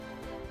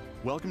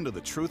Welcome to the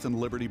Truth and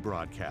Liberty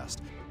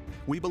broadcast.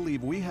 We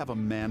believe we have a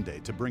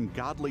mandate to bring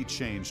godly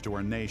change to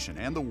our nation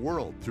and the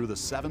world through the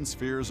 7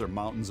 spheres or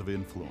mountains of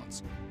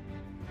influence.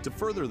 To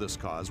further this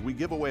cause, we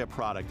give away a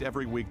product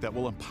every week that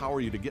will empower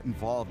you to get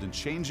involved in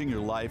changing your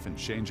life and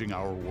changing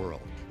our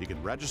world. You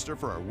can register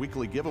for our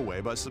weekly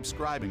giveaway by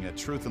subscribing at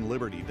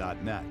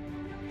truthandliberty.net.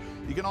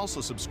 You can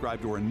also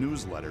subscribe to our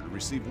newsletter to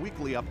receive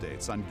weekly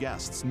updates on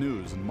guests,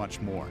 news, and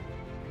much more.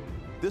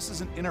 This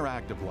is an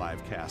interactive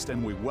live cast,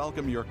 and we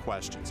welcome your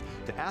questions.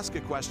 To ask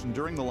a question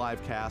during the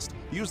live cast,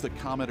 use the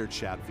comment or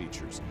chat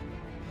features.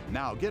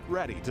 Now get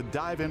ready to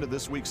dive into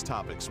this week's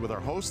topics with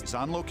our hosts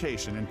on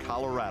location in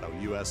Colorado,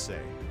 USA.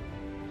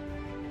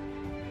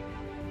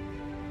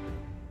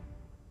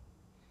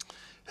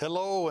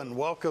 Hello and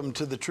welcome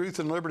to the Truth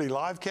and Liberty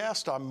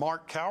livecast. I'm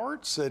Mark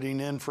Cowart, sitting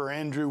in for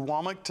Andrew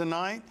Womack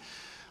tonight.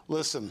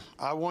 Listen,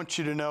 I want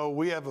you to know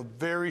we have a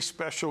very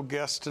special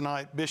guest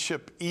tonight,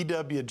 Bishop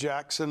E.W.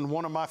 Jackson,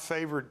 one of my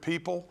favorite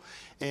people,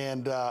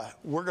 and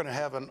we're going to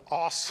have an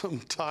awesome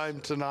time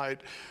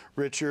tonight,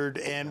 Richard,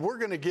 and we're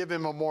going to give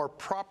him a more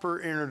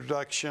proper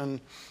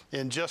introduction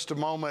in just a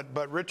moment.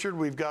 But Richard,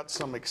 we've got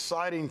some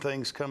exciting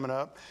things coming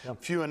up, a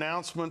few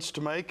announcements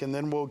to make, and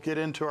then we'll get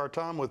into our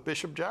time with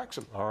Bishop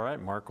Jackson. All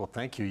right, Mark. Well,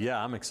 thank you.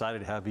 Yeah, I'm excited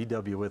to have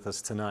EW with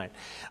us tonight.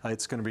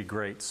 It's going to be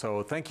great.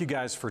 So thank you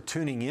guys for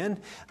tuning in,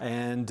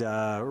 and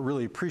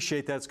really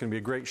appreciate that. It's going to be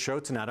a great show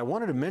tonight. I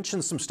wanted to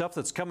mention some stuff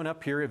that's coming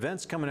up here,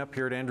 events coming up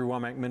here at Andrew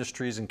Womack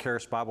Ministries and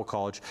Charis Bible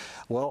College.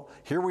 Well,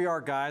 here we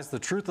are, guys. The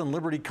Truth and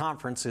Liberty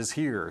Conference is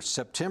here,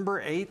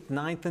 September 8th,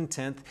 9th, and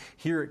 10th,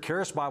 here at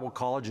Charis Bible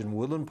College in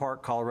Woodland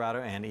Park,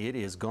 Colorado, and it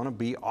is going to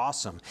be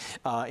awesome.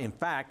 In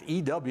fact,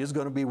 EW is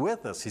going to be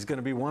with us. He's going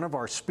to be one of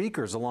our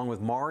speakers, along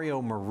with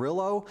Mario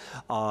Murillo,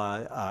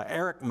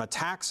 Eric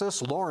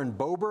Metaxas, Lauren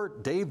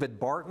Boebert, David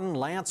Barton,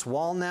 Lance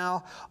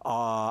Wallnow.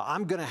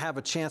 I'm going to have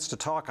a chance to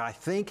talk, I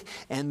think,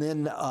 and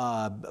then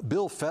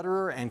Bill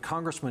Federer and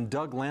Congressman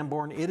Doug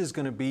Lamborn. It is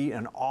going to be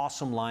an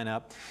awesome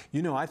lineup.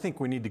 You know, I think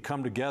we need to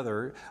come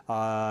together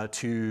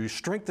to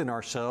strengthen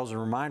ourselves and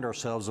remind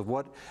ourselves of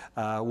what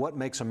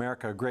makes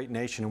America a great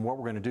nation and what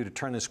we're going to do to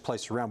turn this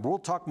place around. But we'll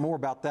talk more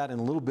about that in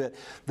a little bit.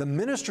 The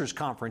Ministers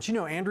Conference. You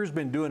know, Andrew's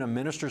been doing a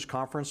Ministers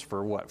Conference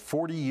for,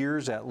 40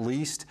 years at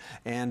least,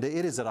 and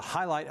it is at a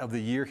highlight of the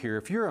year here.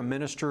 If you're a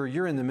minister,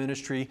 you're in the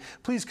ministry,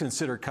 please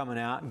consider coming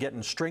out and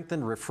getting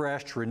strengthened,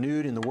 refreshed,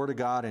 renewed in the Word of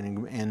God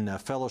and in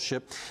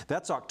fellowship.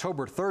 That's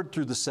October 3rd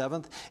through the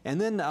 7th.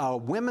 And then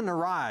Women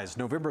Arise,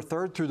 November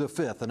 3rd through the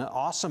 5th, an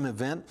awesome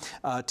event.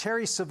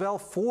 Terry Savelle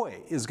Foy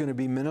is going to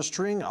be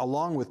ministering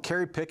along with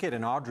Carrie Pickett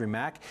and Audrey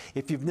Mack.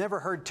 If you've never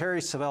heard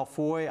Terry Savelle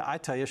Foy, I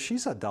tell you,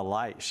 she's a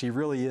delight. She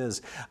really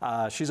is.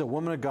 She's a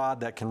woman of God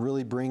that can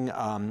really bring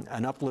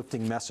an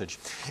uplifting message.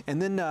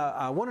 And then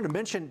I wanted to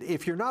mention,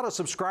 if you're not a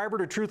subscriber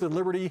to Truth and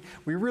Liberty,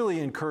 we really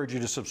encourage you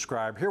to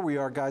subscribe. Here we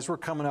are, guys. We're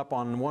coming up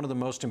on one of the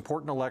most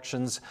important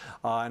elections,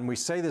 and we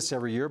say this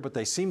every year, but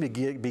they seem to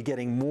be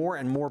getting more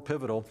and more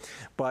pivotal.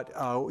 But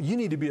you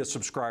need to be a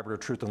subscriber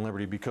to Truth and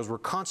Liberty, because we're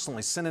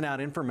constantly sending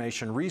out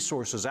information,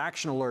 resources,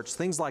 action alerts,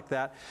 things like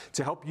that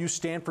to help you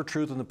stand for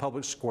truth in the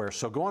public square.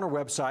 So go on our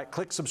website,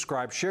 click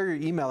subscribe, share your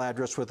email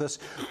address with us.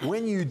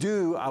 When you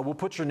do, we'll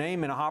put your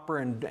name in a hopper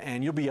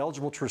and you'll be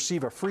eligible to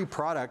receive a free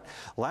product.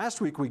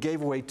 Last week we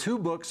gave away 2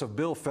 books of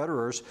Bill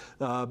Federer's,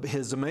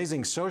 his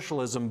amazing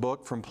socialism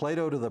book, From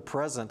Plato to the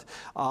Present,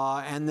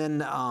 and then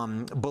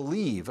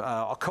Believe,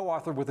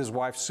 co-authored with his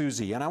wife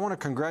Susie. And I want to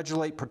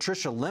congratulate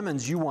Patricia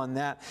Lemons. You won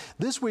that.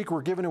 This week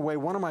we're giving away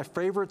one of my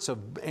favorites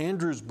of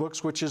Andrew's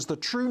books, which is The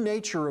True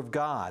Nature of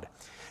God.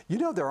 You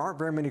know, there aren't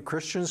very many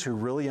Christians who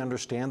really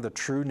understand the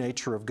true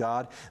nature of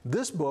God.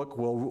 This book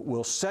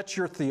will set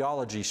your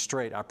theology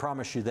straight. I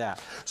promise you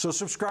that. So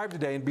subscribe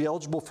today and be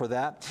eligible for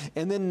that.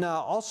 And then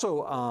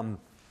also,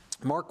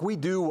 Mark, we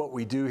do what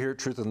we do here at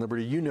Truth and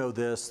Liberty. You know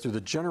this, through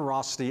the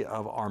generosity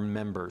of our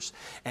members.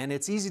 And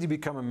it's easy to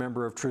become a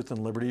member of Truth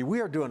and Liberty.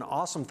 We are doing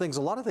awesome things,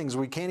 a lot of things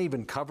we can't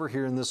even cover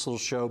here in this little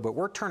show, but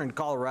we're turning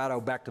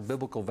Colorado back to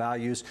biblical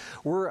values.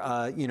 We're,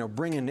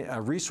 bringing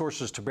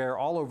resources to bear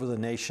all over the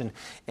nation.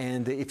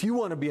 And if you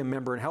want to be a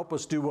member and help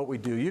us do what we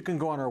do, you can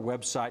go on our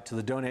website to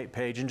the donate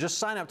page and just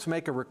sign up to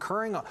make a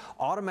recurring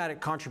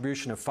automatic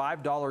contribution of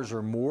 $5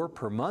 or more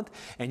per month,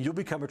 and you'll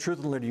become a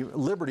Truth and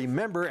Liberty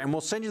member, and we'll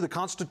send you the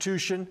Constitution,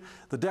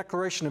 the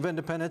Declaration of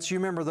Independence. You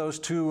remember those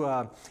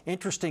 2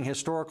 interesting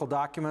historical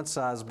documents,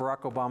 as Barack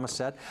Obama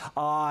said.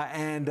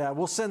 And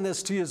we'll send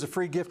this to you as a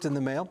free gift in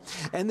the mail.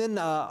 And then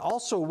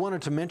also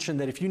wanted to mention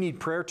that if you need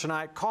prayer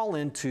tonight, call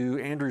into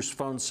Andrew's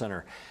phone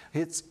center.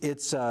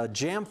 It's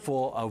jam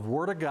full of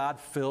Word of God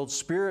filled,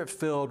 Spirit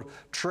filled,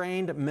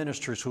 trained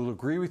ministers who will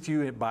agree with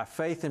you by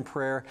faith and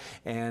prayer.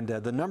 And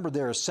the number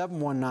there is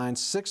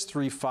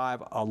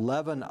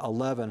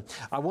 719-635-1111.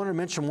 I want to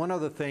mention one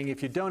other thing.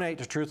 If you donate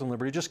to Truth and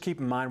Liberty, just keep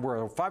in mind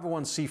we're a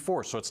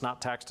 501c4, so it's not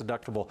tax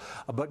deductible.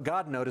 But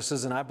God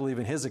notices, and I believe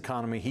in His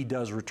economy, He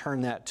does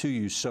return that to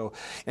you. So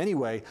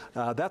anyway,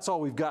 that's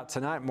all we've got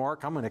tonight,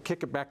 Mark. I'm going to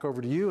kick it back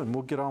over to you, and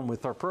we'll get on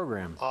with our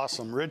program.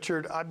 Awesome.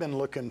 Richard, I've been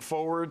looking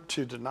forward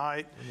to tonight.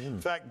 tonight. In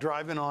fact,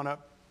 driving on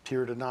up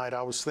here tonight,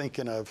 I was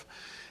thinking of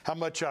how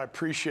much I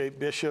appreciate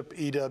Bishop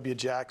E.W.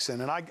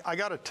 Jackson. And I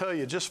got to tell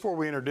you, just before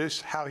we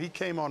introduce, how he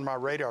came on my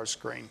radar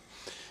screen.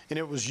 And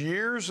it was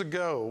years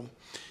ago,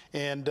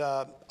 and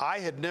I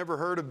had never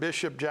heard of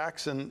Bishop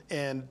Jackson,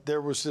 and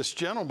there was this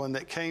gentleman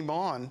that came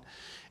on,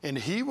 and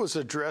he was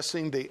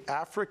addressing the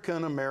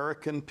African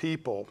American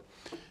people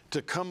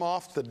to come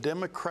off the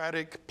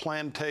Democratic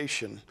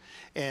plantation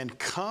and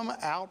come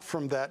out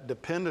from that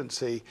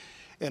dependency.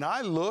 And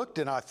I looked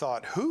and I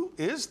thought, who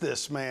is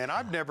this man?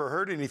 I've never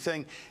heard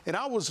anything. And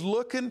I was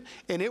looking,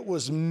 and it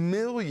was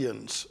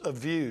millions of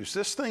views.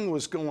 This thing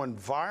was going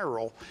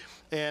viral.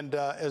 And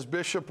as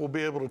Bishop will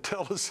be able to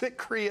tell us, it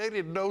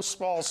created no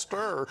small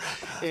stir.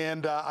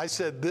 And I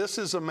said, this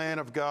is a man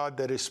of God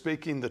that is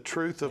speaking the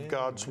truth of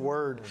God's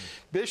word.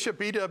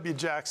 Bishop E.W.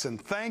 Jackson,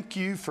 thank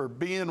you for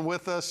being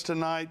with us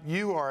tonight.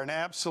 You are an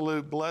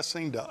absolute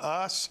blessing to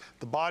us,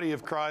 the body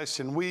of Christ,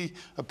 and we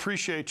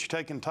appreciate you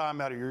taking time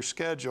out of your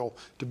schedule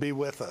to be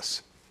with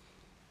us.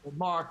 Well,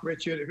 Mark,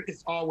 Richard,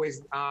 it's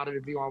always an honor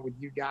to be on with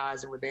you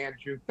guys and with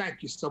Andrew.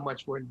 Thank you so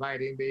much for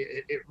inviting me.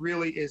 It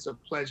really is a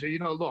pleasure. You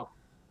know, look,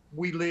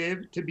 we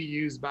live to be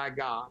used by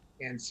God.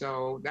 And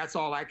so that's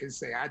all I can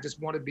say. I just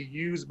want to be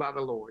used by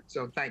the Lord.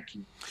 So thank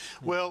you.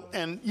 Well,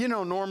 and you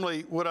know,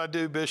 normally what I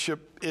do,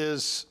 Bishop,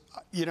 is,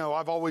 you know,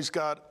 I've always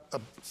got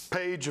a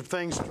page of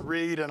things to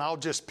read, and I'll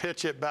just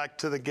pitch it back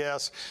to the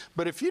guests.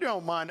 But if you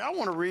don't mind, I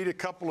want to read a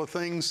couple of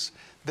things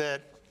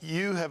that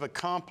you have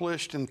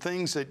accomplished and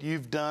things that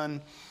you've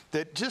done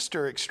that just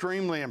are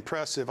extremely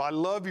impressive. I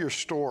love your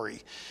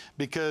story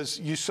because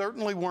you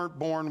certainly weren't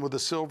born with a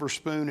silver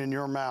spoon in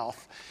your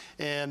mouth,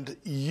 and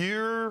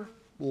your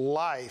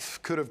life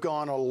could have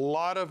gone a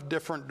lot of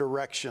different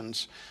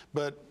directions,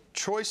 but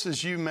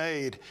choices you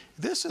made,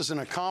 this is an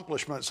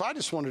accomplishment. So I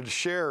just wanted to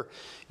share,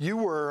 you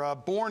were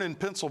born in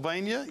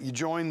Pennsylvania, you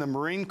joined the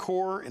Marine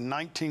Corps in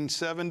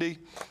 1970,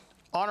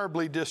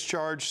 honorably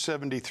discharged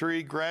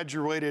 73,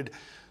 graduated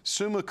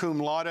summa cum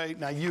laude.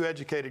 Now, you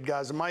educated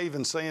guys, am I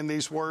even saying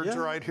these words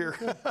right here?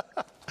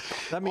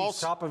 That means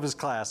also, top of his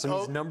class. That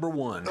means number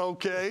one.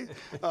 Okay.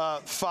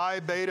 Phi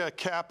Beta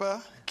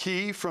Kappa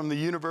Key from the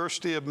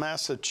University of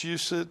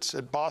Massachusetts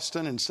at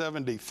Boston in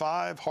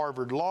 75,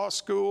 Harvard Law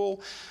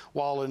School.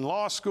 While in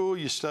law school,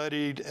 you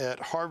studied at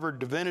Harvard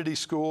Divinity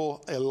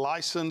School, a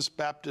licensed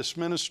Baptist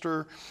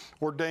minister,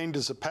 ordained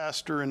as a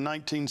pastor in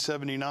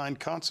 1979,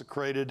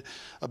 consecrated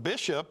a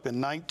bishop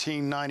in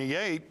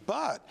 1998,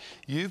 but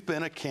you've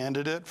been a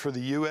candidate for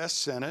the U.S.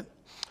 Senate,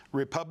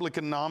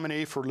 Republican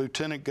nominee for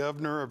Lieutenant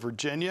Governor of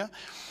Virginia.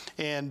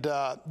 And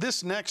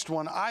this next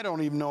one, I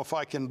don't even know if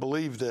I can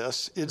believe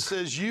this. It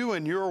says you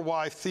and your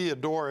wife,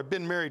 Theodora, have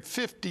been married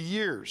 50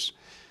 years.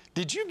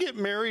 Did you get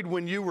married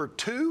when you were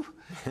 2?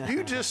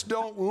 You just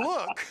don't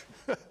look.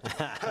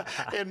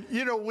 And,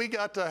 you know, we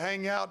got to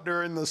hang out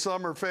during the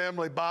Summer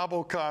Family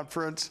Bible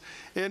Conference.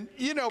 And,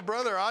 you know,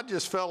 brother, I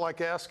just felt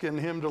like asking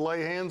him to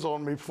lay hands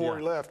on me before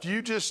he left.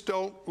 You just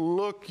don't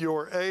look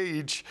your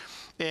age.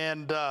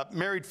 And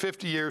married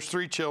 50 years,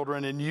 3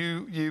 children, and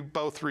you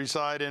both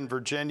reside in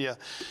Virginia.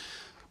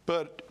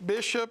 But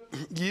Bishop,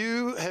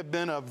 you have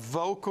been a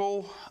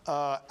vocal,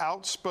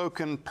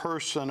 outspoken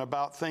person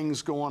about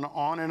things going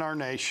on in our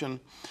nation.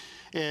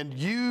 And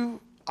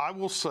you, I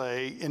will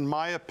say, in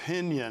my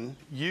opinion,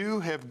 you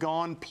have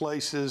gone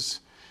places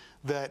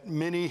that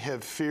many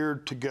have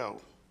feared to go.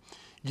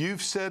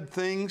 You've said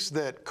things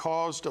that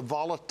caused a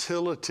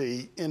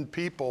volatility in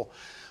people.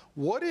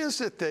 What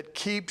is it that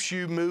keeps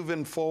you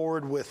moving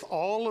forward with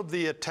all of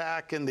the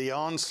attack and the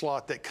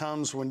onslaught that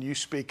comes when you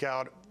speak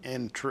out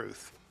in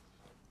truth?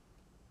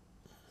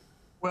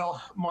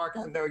 Well, Mark,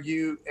 I know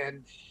you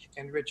and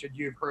Richard,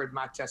 you've heard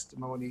my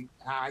testimony,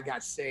 how I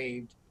got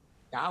saved.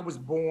 I was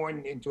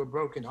born into a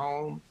broken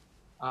home.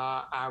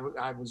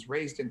 I was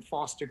raised in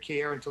foster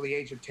care until the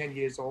age of 10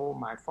 years old.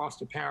 My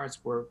foster parents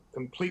were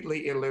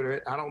completely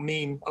illiterate. I don't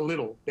mean a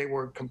little. They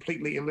were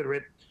completely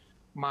illiterate.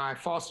 My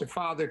foster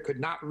father could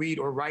not read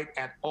or write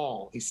at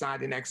all. He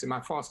signed an X, and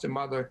my foster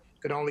mother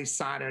could only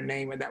sign her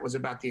name, and that was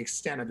about the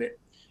extent of it.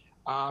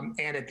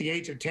 And at the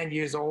age of 10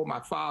 years old,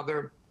 my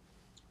father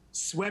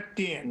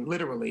swept in,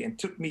 literally, and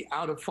took me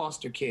out of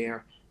foster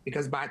care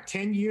because by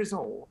 10 years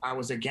old, I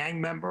was a gang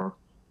member.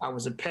 I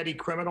was a petty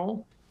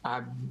criminal.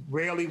 I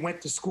rarely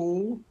went to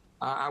school.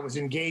 I was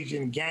engaged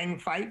in gang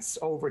fights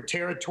over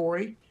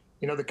territory.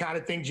 You know, the kind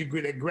of things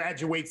that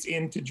graduates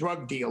into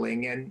drug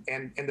dealing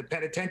and the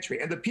penitentiary.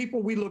 And the people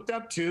we looked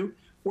up to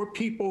were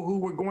people who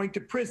were going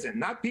to prison,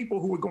 not people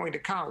who were going to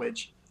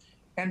college.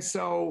 And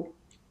so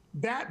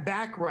that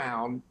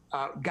background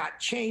got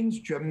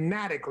changed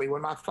dramatically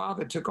when my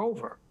father took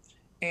over.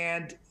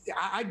 And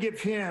I give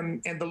him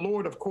and the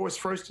Lord, of course,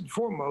 first and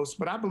foremost,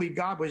 but I believe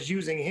God was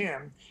using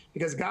him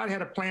because God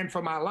had a plan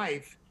for my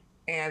life.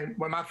 And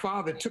when my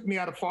father took me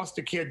out of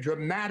foster care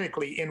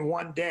dramatically in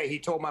one day, he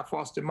told my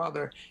foster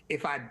mother,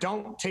 if I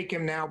don't take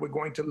him now, we're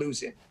going to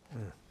lose him.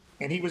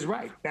 And he was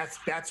right.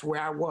 That's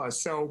where I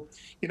was. So,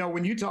 you know,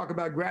 when you talk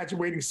about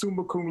graduating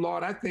summa cum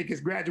laude, I think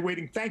it's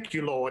graduating thank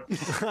you, Lord,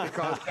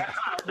 because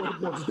that's what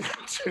it boils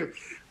down to.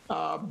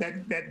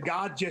 That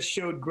God just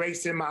showed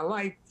grace in my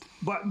life.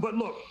 But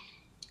look,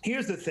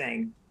 here's the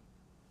thing.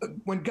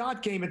 When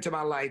God came into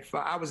my life,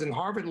 I was in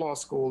Harvard Law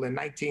School in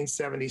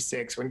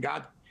 1976. When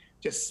God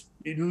just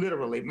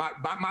literally,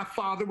 my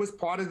father was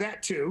part of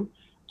that too.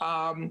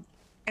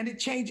 And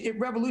it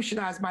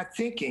revolutionized my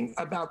thinking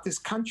about this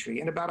country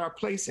and about our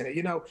place in it.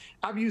 You know,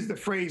 I've used the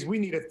phrase, we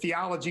need a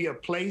theology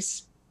of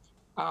place,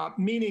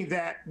 meaning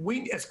that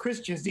we as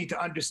Christians need to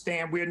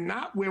understand we're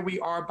not where we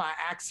are by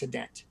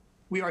accident.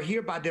 We are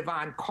here by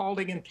divine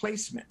calling and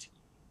placement.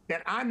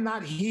 That I'm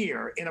not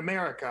here in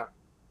America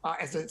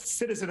as a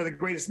citizen of the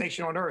greatest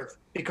nation on earth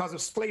because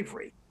of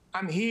slavery.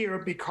 I'm here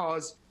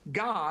because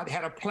God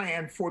had a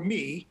plan for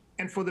me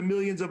and for the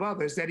millions of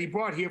others that he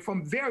brought here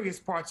from various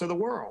parts of the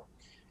world.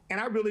 And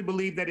I really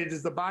believe that it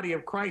is the body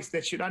of Christ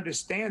that should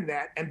understand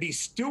that and be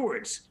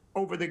stewards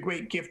over the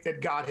great gift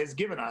that God has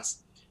given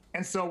us.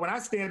 And so when I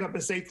stand up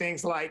and say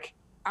things like,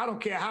 I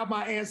don't care how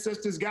my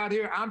ancestors got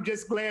here, I'm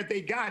just glad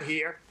they got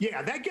here.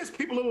 Yeah, that gets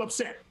people a little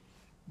upset,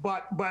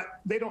 but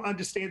they don't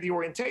understand the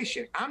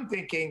orientation. I'm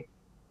thinking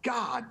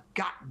God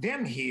got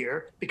them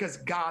here because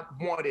God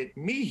wanted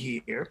me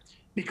here,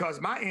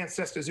 because my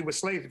ancestors who were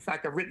slaves, in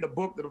fact, I've written a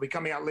book that'll be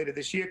coming out later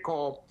this year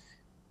called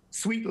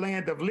Sweet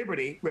Land of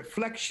Liberty,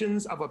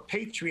 Reflections of a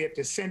Patriot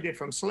Descended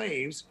from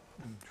Slaves.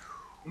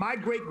 My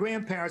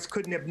great-grandparents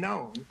couldn't have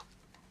known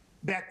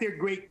that their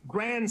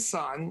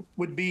great-grandson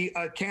would be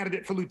a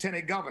candidate for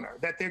lieutenant governor,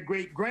 that their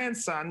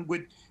great-grandson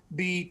would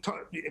be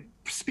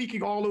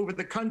speaking all over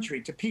the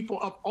country to people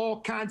of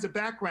all kinds of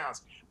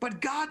backgrounds.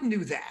 But God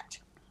knew that,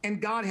 and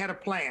God had a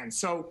plan.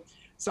 So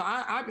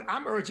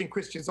I'm urging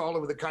Christians all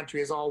over the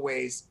country, as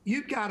always,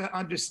 you've got to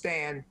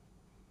understand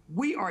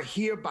we are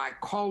here by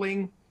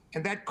calling,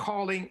 and that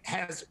calling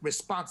has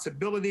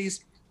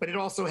responsibilities, but it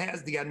also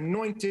has the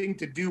anointing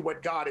to do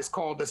what God has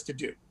called us to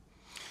do.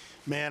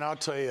 Man, I'll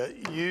tell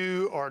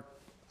you,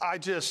 I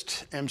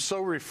just am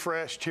so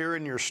refreshed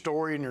hearing your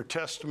story and your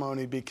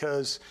testimony,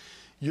 because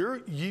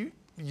you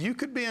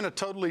could be in a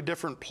totally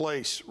different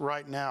place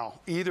right now,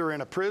 either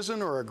in a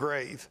prison or a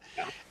grave.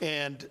 Yeah.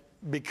 And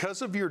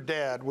because of your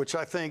dad, which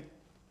I think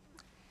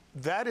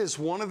that is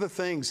one of the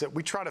things that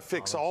we try to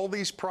fix all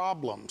these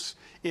problems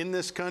in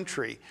this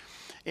country.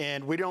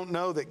 And we don't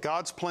know that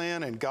God's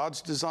plan and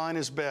God's design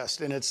is best,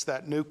 and it's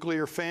that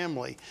nuclear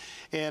family.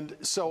 And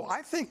so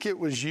I think it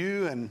was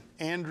you and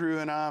Andrew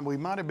and I, we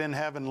might have been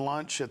having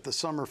lunch at the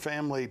Summer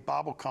Family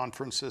Bible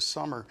Conference this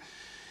summer.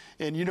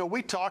 And, you know,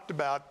 we talked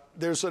about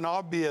there's an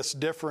obvious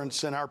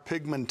difference in our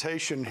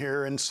pigmentation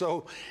here. And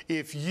so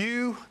if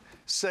you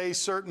say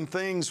certain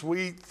things,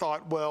 we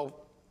thought, well,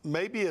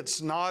 maybe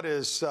it's not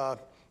as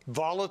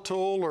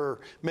volatile, or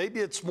maybe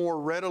it's more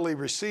readily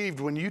received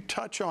when you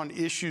touch on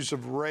issues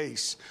of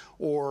race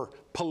or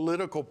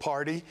political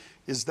party.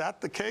 Is that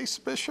the case,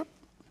 Bishop?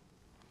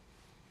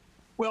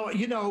 Well,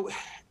 you know,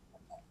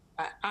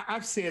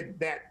 I've said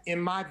that in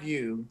my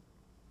view,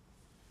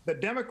 the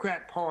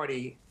Democrat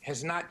Party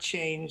has not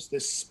changed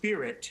the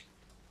spirit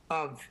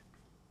of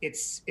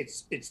its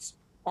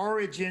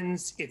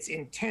origins, its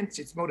intent,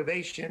 its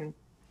motivation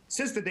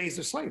since the days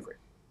of slavery.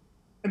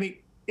 I mean,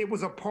 it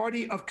was a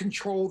party of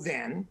control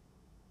then.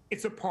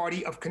 It's a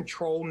party of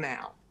control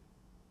now.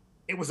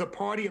 It was a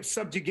party of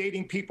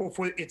subjugating people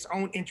for its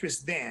own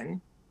interests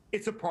then.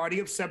 It's a party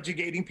of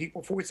subjugating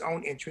people for its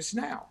own interests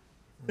now.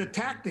 The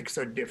tactics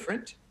are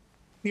different.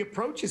 The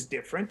approach is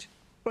different,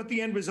 but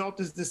the end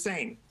result is the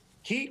same.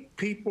 Keep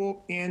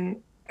people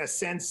in a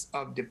sense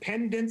of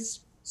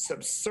dependence,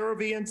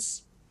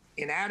 subservience,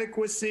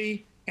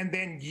 inadequacy, and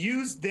then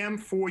use them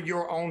for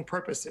your own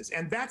purposes.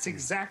 And that's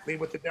exactly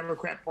what the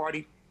Democrat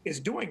Party is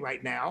doing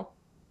right now.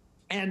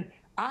 And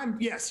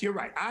yes, you're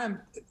right.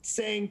 I'm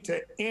saying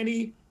to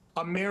any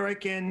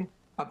American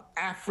of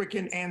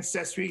African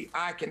ancestry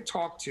I can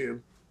talk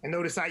to, and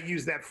notice I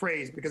use that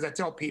phrase because I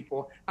tell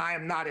people I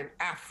am not an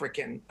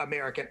African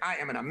American, I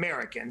am an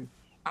American.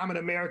 I'm an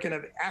American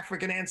of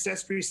African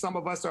ancestry. Some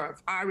of us are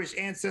of Irish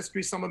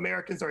ancestry. Some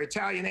Americans are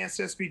Italian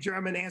ancestry,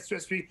 German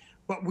ancestry,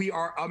 but we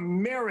are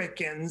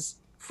Americans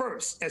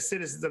first as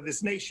citizens of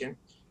this nation.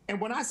 And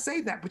when I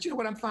say that, but you know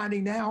what I'm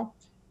finding now?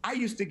 I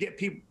used to get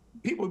people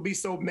would be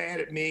so mad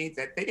at me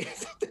that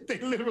they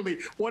literally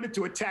wanted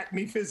to attack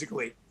me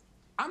physically.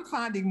 I'm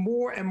finding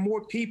more and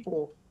more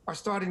people are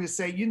starting to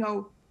say, you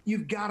know,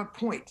 you've got a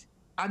point.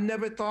 I've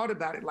never thought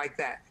about it like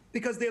that,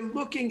 because they're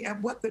looking at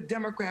what the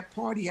Democrat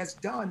Party has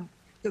done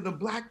to the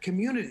Black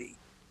community,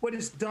 what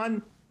it's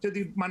done to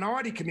the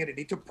minority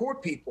community, to poor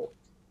people,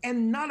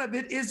 and none of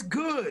it is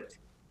good.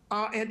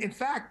 And in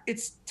fact,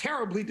 it's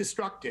terribly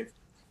destructive.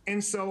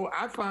 And so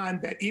I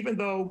find that even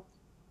though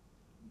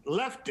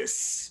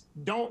leftists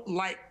don't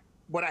like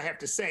what I have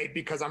to say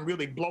because I'm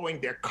really blowing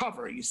their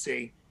cover, you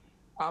see,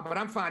 but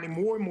I'm finding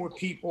more and more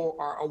people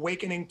are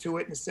awakening to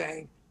it and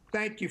saying,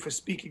 thank you for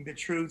speaking the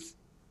truth.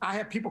 I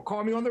have people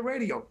call me on the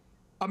radio.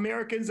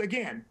 Americans,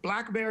 again,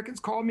 Black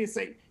Americans call me and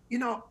say,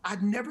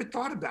 I'd never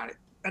thought about it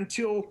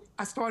until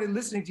I started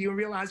listening to you and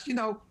realized,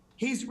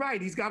 he's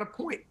right. He's got a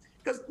point.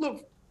 Because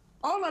look,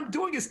 all I'm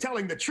doing is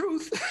telling the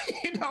truth.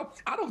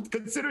 I don't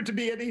consider it to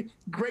be any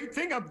great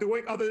thing I'm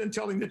doing other than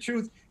telling the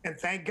truth. And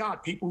thank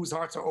God, people whose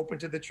hearts are open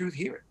to the truth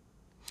hear it.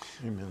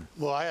 Amen.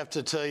 Well, I have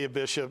to tell you,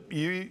 Bishop,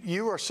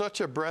 you are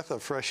such a breath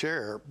of fresh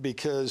air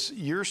because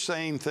you're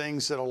saying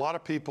things that a lot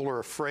of people are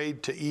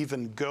afraid to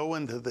even go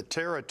into the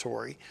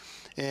territory.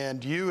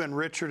 And you and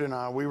Richard and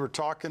I, we were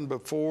talking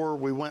before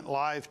we went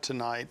live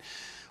tonight.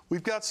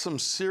 We've got some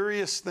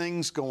serious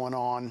things going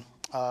on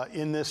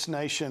in this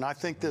nation. I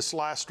think this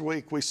last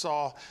week we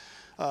saw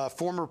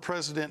former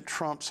President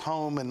Trump's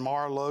home in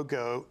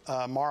Mar-a-Lago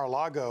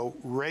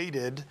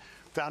raided,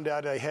 found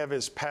out they have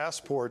his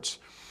passports.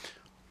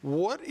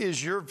 What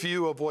is your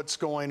view of what's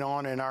going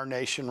on in our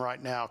nation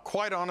right now?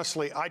 Quite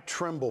honestly, I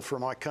tremble for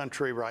my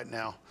country right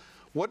now.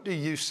 What do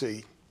you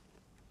see?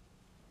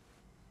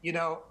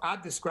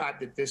 I've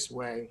described it this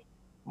way,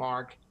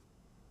 Mark.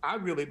 I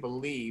really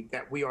believe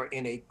that we are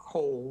in a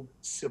cold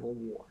civil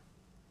war.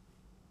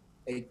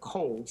 A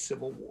cold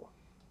civil war.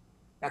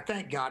 Now,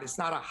 thank God it's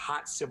not a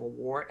hot civil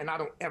war, and I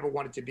don't ever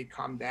want it to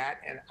become that.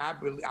 And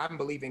I'm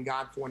believing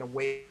God for an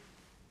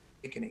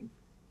awakening.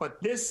 But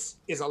this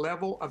is a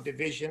level of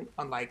division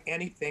unlike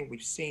anything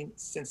we've seen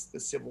since the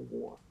Civil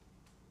War,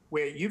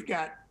 where you've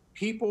got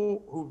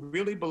people who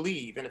really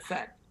believe, in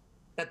effect,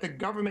 that the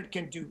government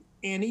can do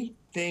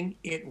anything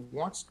it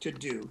wants to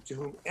do to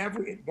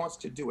whomever it wants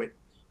to do it,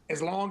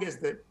 as long as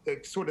the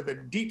sort of the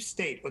deep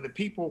state or the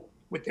people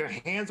with their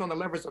hands on the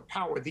levers of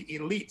power, the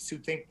elites who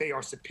think they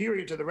are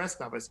superior to the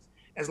rest of us,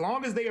 as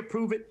long as they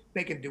approve it,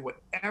 they can do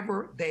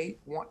whatever they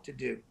want to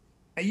do.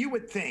 And you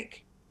would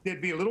think there'd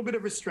be a little bit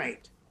of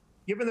restraint,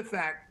 given the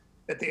fact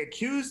that they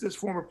accused this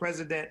former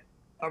president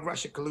of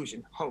Russia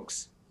collusion,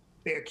 hoax.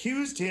 They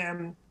accused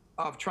him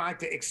of trying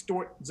to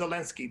extort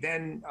Zelensky,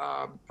 then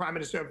Prime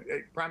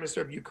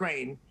Minister of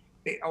Ukraine,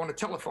 on a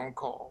telephone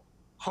call,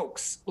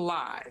 hoax,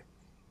 lie.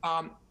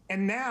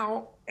 And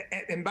now,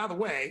 and by the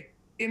way,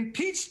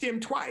 impeached him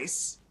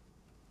twice,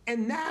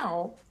 and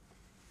now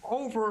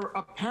over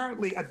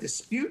apparently a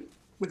dispute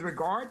with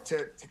regard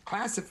to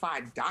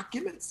classified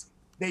documents,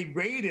 they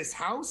raid his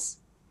house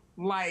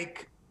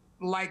like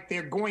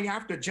they're going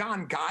after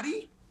John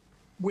Gotti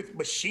with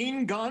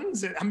machine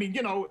guns and,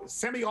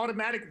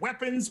 semi-automatic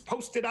weapons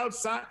posted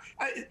outside.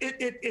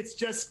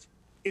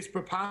 It's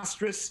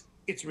preposterous.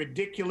 It's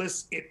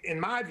ridiculous. In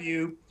my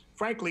view,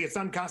 frankly, it's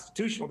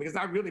unconstitutional because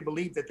I really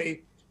believe that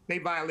they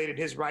violated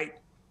his right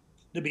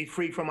to be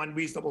free from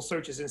unreasonable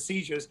searches and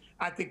seizures.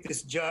 I think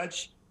this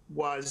judge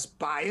was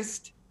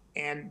biased,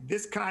 and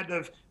this kind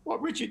of, well,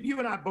 Richard, you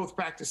and I both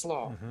practice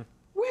law. Mm-hmm.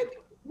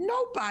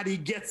 Nobody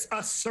gets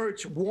a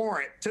search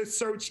warrant to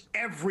search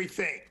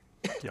everything.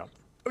 Yep.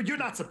 You're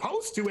not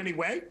supposed to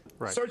anyway.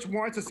 Right. Search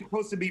warrants are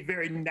supposed to be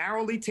very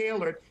narrowly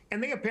tailored,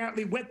 and they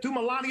apparently went through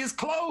Melania's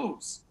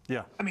clothes.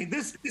 Yeah. I mean,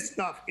 this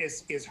stuff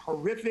is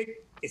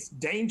horrific. It's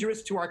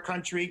dangerous to our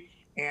country,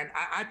 and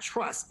I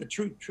trust the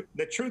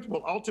truth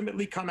will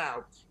ultimately come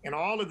out, and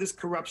all of this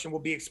corruption will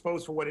be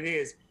exposed for what it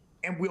is,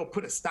 and we'll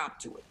put a stop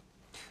to it.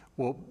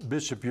 Well,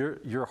 Bishop,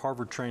 you're a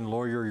Harvard-trained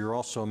lawyer. You're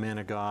also a man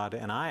of God,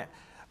 and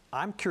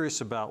I'm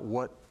curious about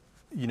what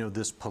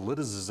this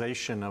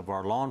politicization of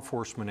our law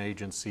enforcement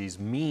agencies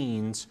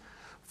means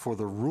for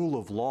the rule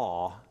of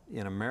law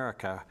in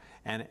America.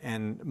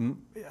 And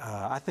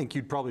I think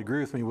you'd probably agree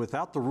with me,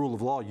 without the rule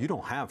of law, you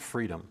don't have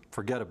freedom.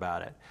 Forget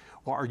about it.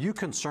 Well, are you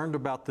concerned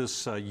about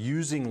this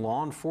using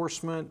law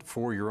enforcement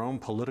for your own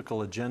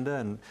political agenda?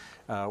 And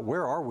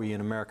where are we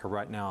in America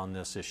right now on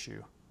this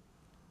issue?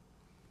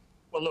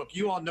 Well, look,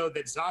 you all know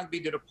that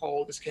Zogby did a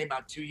poll, this came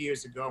out 2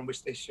 years ago, in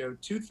which they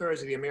showed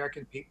 2/3 of the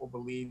American people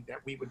believe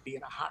that we would be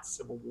in a hot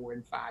civil war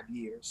in 5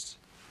 years.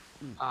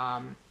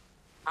 I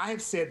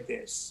have said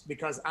this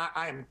because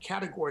I am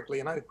categorically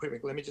and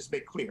unequivocally, let me just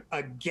make clear,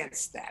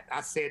 against that.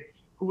 I said,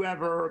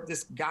 whoever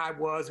this guy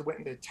was who went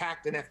and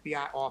attacked an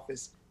FBI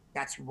office,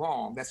 that's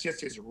wrong. That's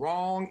just as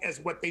wrong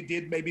as what they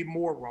did, maybe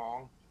more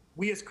wrong.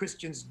 We as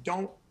Christians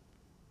don't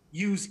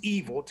use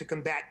evil to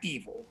combat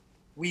evil.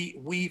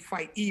 We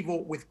fight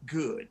evil with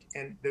good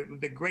and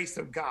the grace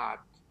of God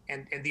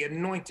and the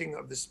anointing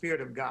of the Spirit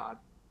of God.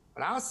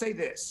 But I'll say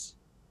this.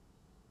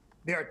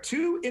 There are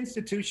two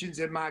institutions,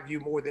 in my view,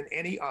 more than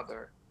any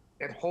other,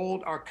 that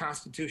hold our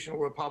constitutional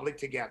republic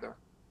together.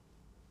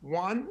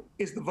 One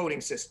is the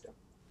voting system.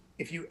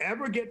 If you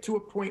ever get to a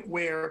point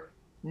where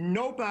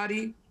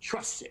nobody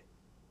trusts it,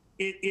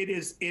 it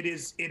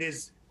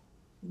is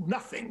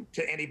nothing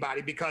to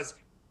anybody because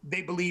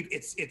they believe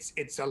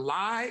it's a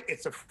lie,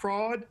 it's a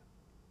fraud.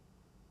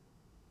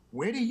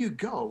 Where do you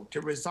go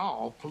to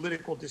resolve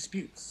political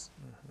disputes?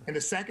 Mm-hmm. And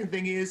the second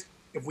thing is,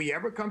 if we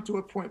ever come to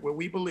a point where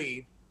we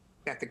believe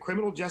that the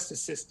criminal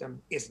justice system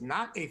is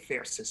not a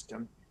fair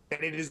system,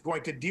 that it is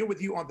going to deal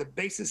with you on the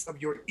basis of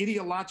your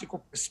ideological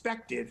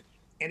perspective,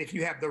 and if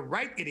you have the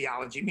right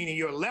ideology, meaning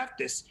you're a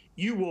leftist,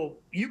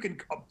 you can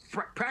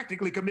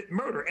practically commit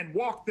murder and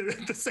walk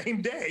the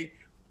same day.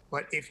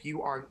 But if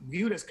you are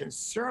viewed as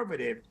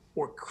conservative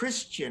or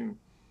Christian,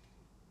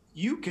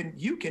 you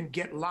can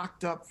get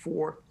locked up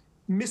for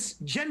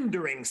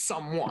misgendering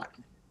someone.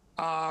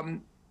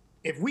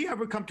 If we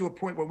ever come to a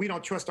point where we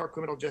don't trust our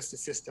criminal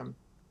justice system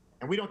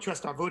and we don't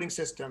trust our voting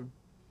system,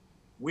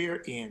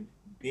 we're in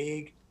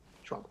big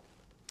trouble.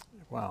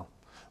 Wow.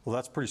 Well,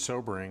 that's pretty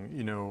sobering,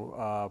 you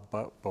know,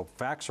 but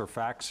facts are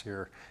facts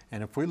here.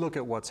 And if we look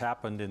at what's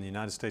happened in the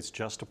United States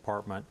Justice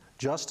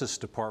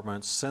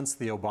Department since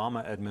the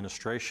Obama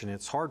administration,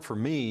 it's hard for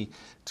me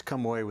to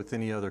come away with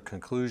any other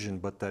conclusion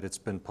but that it's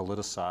been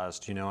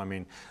politicized. You know, I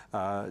mean,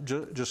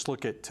 just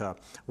look at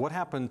what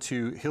happened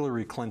to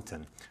Hillary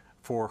Clinton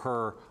for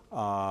her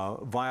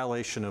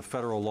violation of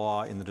federal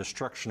law in the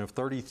destruction of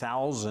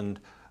 30,000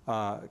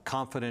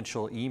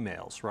 confidential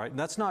emails, right? And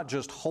that's not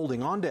just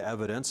holding on to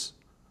evidence.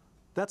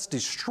 That's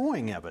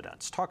destroying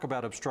evidence. Talk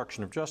about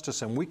obstruction of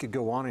justice, and we could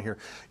go on in here.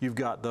 You've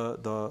got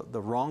the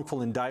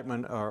wrongful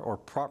indictment or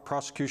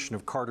prosecution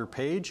of Carter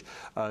Page,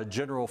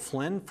 General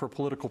Flynn for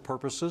political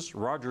purposes,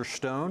 Roger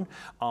Stone,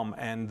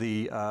 and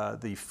the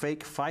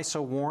fake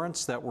FISA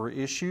warrants that were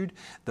issued,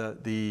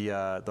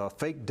 the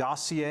fake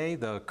dossier,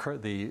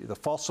 the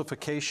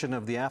falsification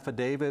of the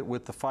affidavit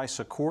with the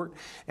FISA court,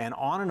 and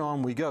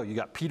on we go. You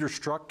got Peter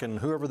Strzok and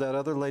whoever that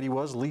other lady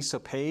was, Lisa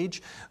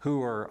Page,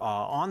 who are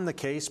on the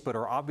case but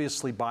are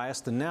obviously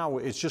biased, and now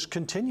it's just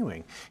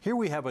continuing. Here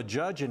we have a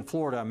judge in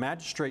Florida, a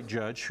magistrate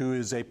judge, who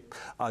is a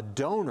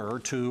donor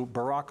to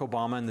Barack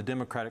Obama and the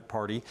Democratic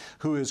Party,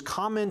 who is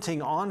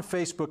commenting on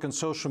Facebook and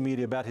social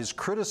media about his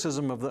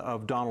criticism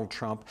of Donald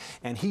Trump,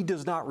 and he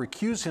does not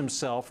recuse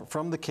himself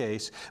from the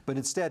case, but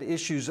instead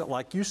issues,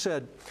 like you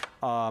said,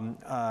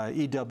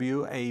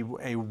 EW,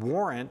 a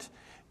warrant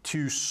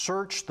to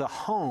search the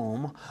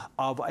home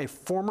of a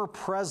former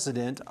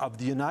president of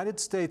the United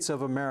States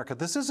of America.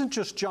 This isn't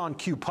just John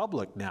Q.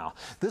 Public now.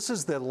 This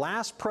is the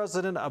last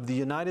president of the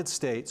United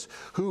States,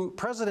 who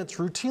presidents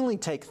routinely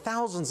take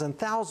thousands and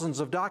thousands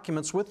of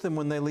documents with them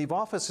when they leave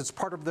office. It's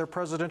part of their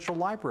presidential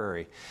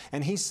library.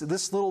 And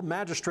this little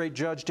magistrate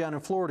judge down in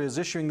Florida is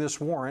issuing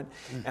this warrant.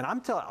 And I'm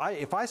telling you,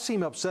 if I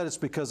seem upset, it's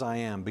because I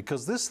am.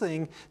 Because this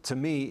thing, to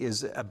me,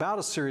 is about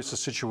as serious a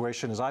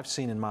situation as I've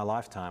seen in my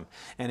lifetime.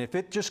 And if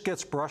it just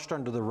gets brushed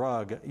under the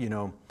rug, you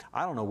know,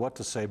 I don't know what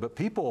to say. But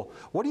people,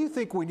 what do you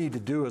think we need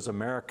to do as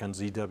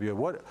Americans, EW?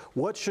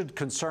 What should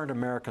concerned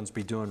Americans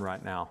be doing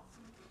right now?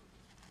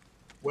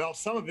 Well,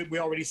 some of it we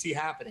already see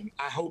happening.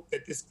 I hope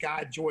that this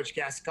guy, George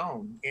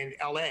Gascon in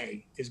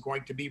LA, is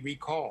going to be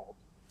recalled.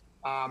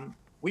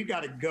 We've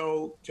got to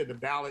go to the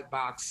ballot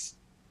box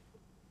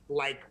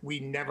like we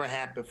never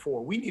had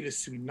before. We need a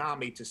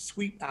tsunami to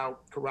sweep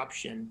out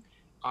corruption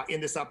in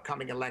this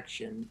upcoming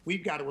election.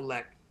 We've got to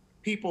elect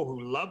people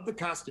who love the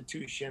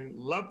Constitution,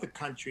 love the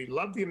country,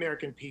 love the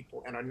American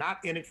people, and are not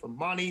in it for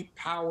money,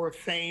 power,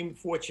 fame,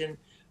 fortune,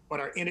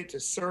 but are in it to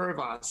serve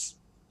us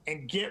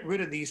and get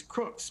rid of these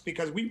crooks,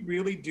 because we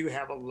really do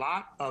have a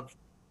lot of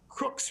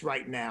crooks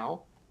right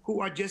now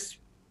who are just,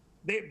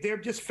 they're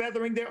just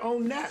feathering their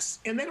own nests,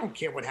 and they don't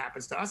care what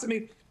happens to us. I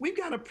mean, we've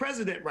got a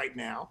president right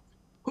now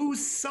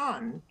whose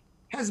son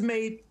has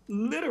made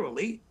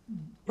literally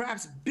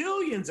perhaps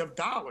billions of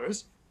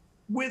dollars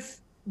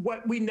with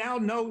what we now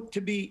know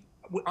to be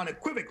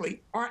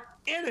unequivocally our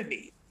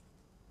enemy.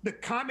 The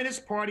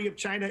Communist Party of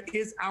China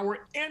is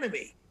our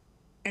enemy.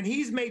 And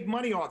he's made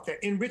money off that,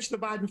 enriched the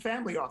Biden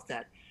family off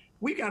that.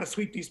 We got to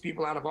sweep these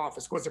people out of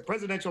office. Of course, the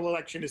presidential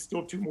election is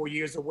still 2 more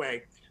years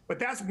away. But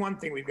that's one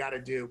thing we've got to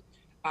do.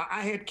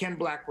 I had Ken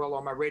Blackwell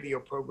on my radio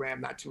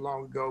program not too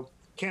long ago.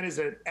 Ken is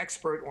an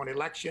expert on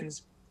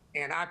elections.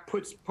 And I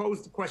posed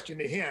the question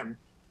to him,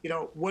 you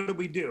know, what do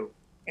we do?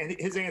 And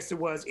his answer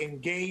was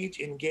engage,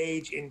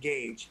 engage,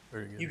 engage.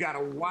 You got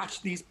to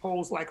watch these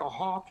polls like a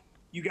hawk.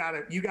 You got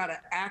to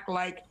act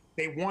like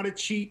they want to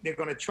cheat. They're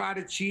going to try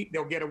to cheat.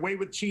 They'll get away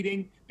with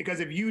cheating, because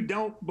if you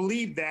don't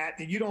believe that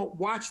and you don't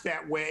watch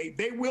that way,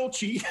 they will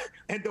cheat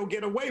and they'll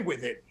get away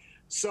with it.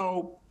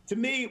 So to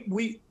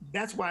me,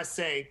 that's why I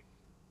say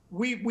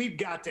we've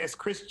got to, as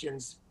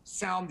Christians,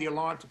 sound the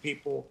alarm to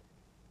people.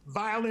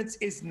 Violence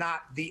is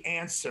not the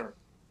answer.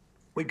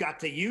 We've got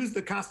to use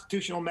the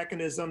constitutional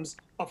mechanisms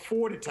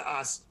afforded to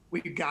us.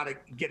 We've got to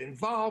get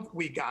involved.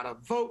 We got to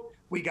vote.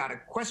 We got to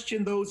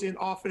question those in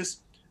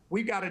office.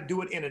 We got to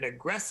do it in an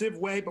aggressive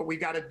way, but we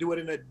got to do it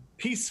in a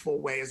peaceful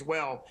way as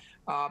well,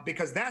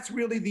 because that's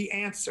really the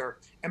answer.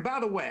 And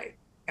by the way,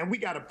 and we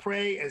got to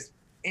pray, as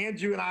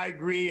Andrew and I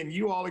agree, and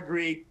you all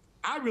agree,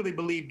 I really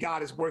believe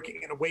God is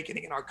working and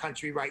awakening in our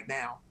country right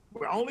now.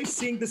 We're only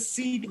seeing the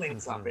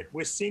seedlings of it.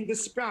 We're seeing the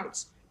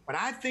sprouts. But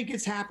I think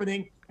it's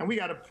happening, and we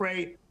got to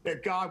pray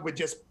that God would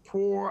just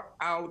pour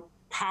out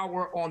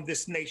power on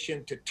this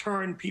nation to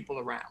turn people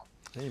around.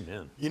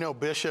 Amen. You know,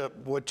 Bishop,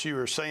 what you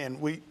were saying,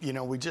 we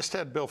just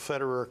had Bill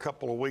Federer a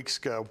couple of weeks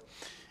ago,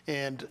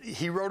 and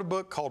he wrote a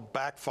book called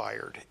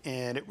Backfired,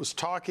 and it was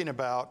talking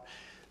about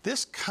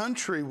this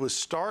country was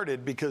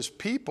started because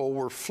people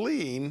were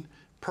fleeing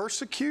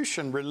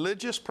persecution,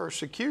 religious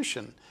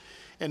persecution.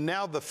 And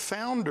now the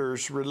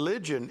founders'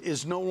 religion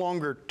is no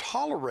longer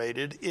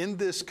tolerated in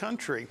this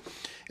country.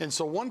 And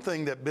so one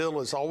thing that Bill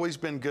has always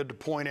been good to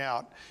point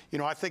out, you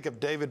know, I think of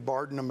David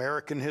Barton,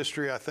 American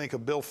history. I think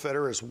of Bill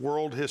Federer as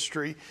world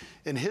history.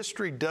 And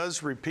history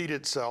does repeat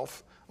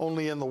itself.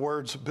 Only in the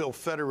words of Bill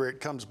Federer, it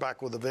comes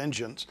back with a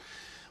vengeance.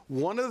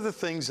 One of the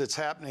things that's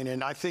happening,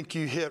 and I think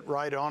you hit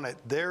right on it,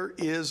 there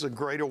is a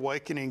great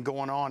awakening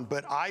going on,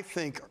 but I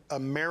think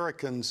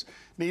Americans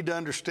need to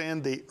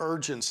understand the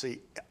urgency.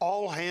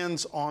 All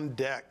hands on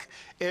deck.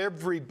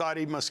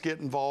 Everybody must get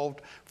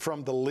involved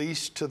from the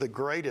least to the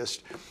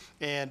greatest.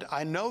 And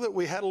I know that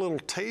we had a little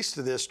taste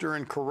of this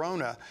during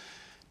Corona.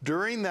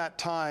 During that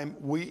time,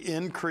 we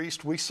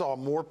saw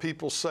more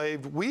people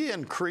saved. We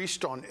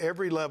increased on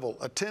every level,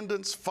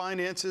 attendance,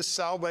 finances,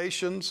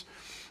 salvations.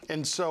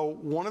 And so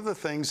one of the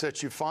things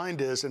that you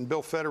find is, and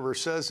Bill Federer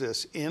says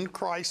this, in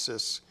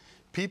crisis,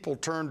 people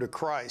turn to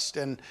Christ.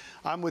 And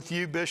I'm with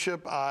you,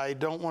 Bishop. I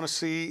don't want to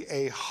see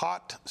a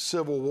hot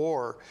civil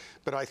war,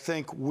 but I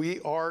think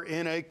we are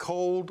in a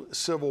cold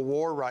civil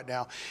war right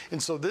now.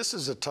 And so this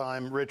is a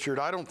time, Richard,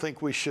 I don't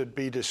think we should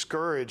be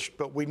discouraged,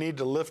 but we need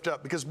to lift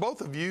up, because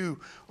both of you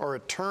are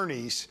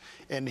attorneys,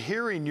 and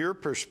hearing your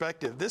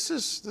perspective, this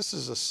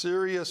is a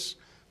serious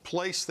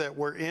place that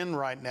we're in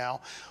right now.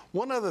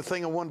 One other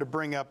thing I wanted to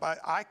bring up,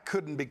 I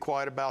couldn't be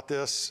quiet about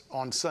this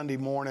on Sunday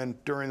morning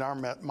during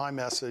my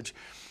message.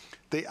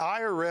 The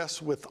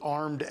IRS with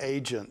armed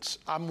agents.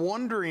 I'm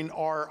wondering,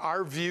 are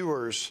our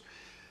viewers,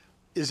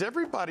 is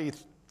everybody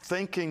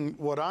thinking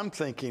what I'm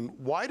thinking?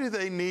 Why do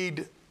they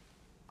need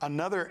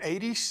another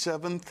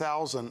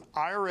 87,000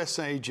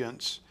 IRS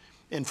agents?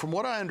 And from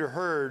what I had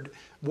heard,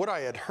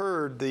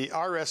 the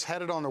IRS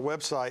had it on their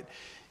website.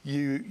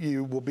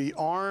 You will be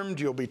armed,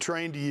 you'll be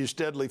trained to use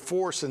deadly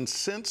force, and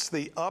since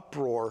the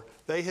uproar,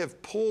 they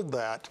have pulled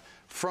that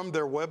from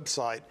their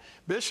website.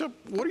 Bishop,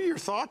 what are your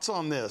thoughts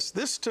on this?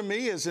 This, to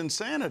me, is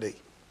insanity.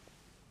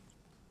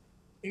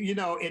 You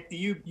know,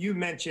 you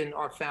mentioned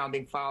our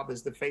founding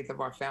fathers, the faith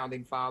of our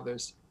founding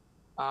fathers.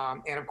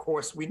 And of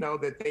course, we know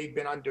that they've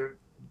been under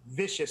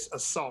vicious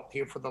assault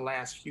here for the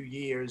last few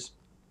years,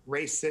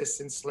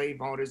 racists and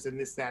slave owners and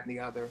this, that, and the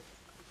other.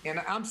 And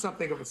I'm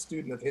something of a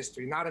student of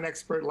history, not an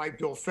expert like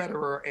Bill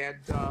Federer and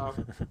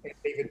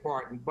David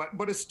Barton,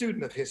 but a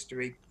student of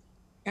history.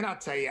 And I'll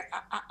tell you,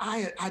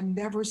 I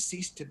never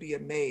cease to be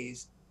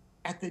amazed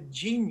at the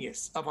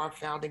genius of our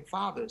founding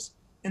fathers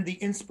and the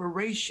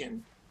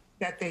inspiration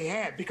that they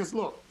had. Because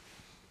look,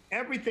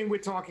 everything we're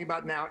talking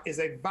about now is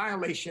a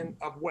violation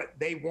of what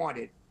they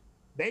wanted.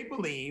 They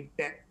believe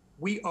that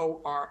we owe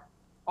our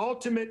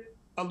ultimate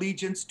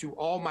allegiance to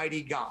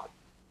Almighty God,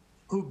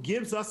 who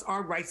gives us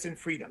our rights and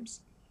freedoms,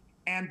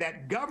 and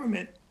that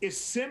government is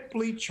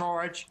simply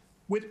charged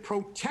with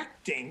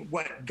protecting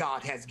what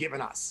God has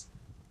given us.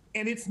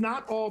 And it's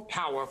not all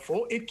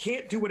powerful. It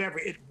can't do whatever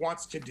it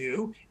wants to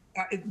do.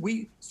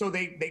 So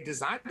they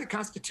designed the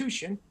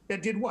Constitution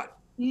that did what?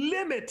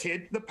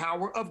 Limited the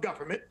power of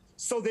government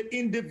so that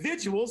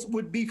individuals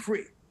would be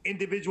free.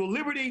 Individual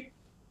liberty,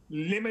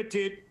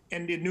 limited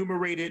and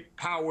enumerated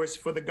powers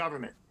for the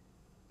government.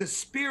 The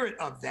spirit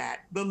of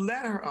that, the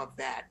letter of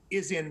that,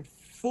 is in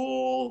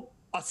full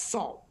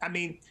assault. I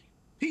mean,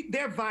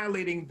 they're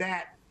violating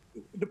that.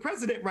 The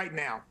president right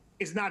now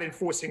is not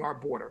enforcing our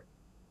border.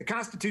 The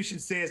Constitution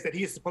says that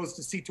he is supposed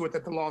to see to it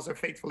that the laws are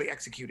faithfully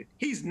executed.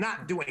 He's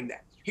not doing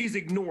that. He's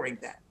ignoring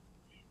that.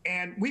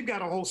 And we've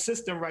got a whole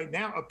system right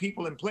now of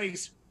people in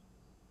place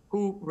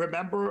who,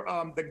 remember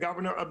the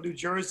governor of New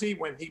Jersey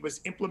when he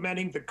was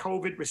implementing the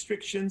COVID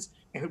restrictions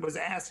and who was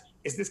asked,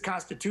 is this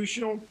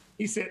constitutional?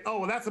 He said, oh,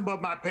 well, that's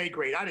above my pay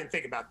grade. I didn't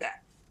think about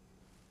that.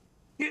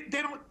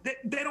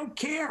 They don't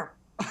care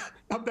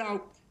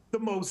about the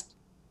most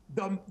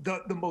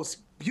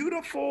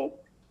beautiful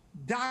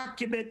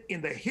document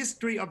in the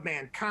history of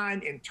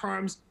mankind in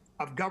terms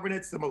of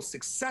governance, the most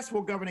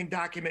successful governing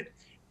document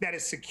that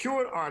has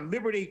secured our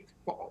liberty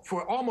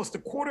for almost a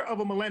quarter of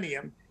a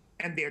millennium,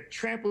 and they're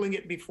trampling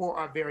it before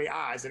our very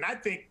eyes. And I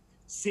think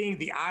seeing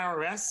the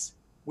IRS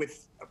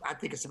with, I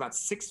think it's about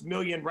 6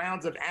 million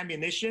rounds of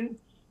ammunition,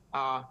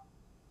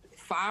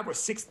 5,000 or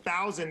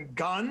 6,000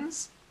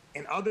 guns,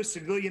 and other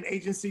civilian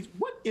agencies,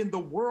 what in the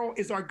world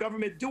is our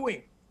government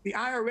doing? The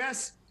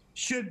IRS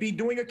should be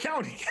doing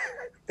accounting.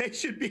 They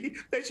should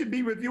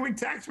be reviewing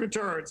tax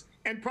returns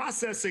and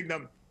processing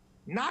them,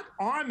 not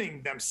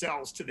arming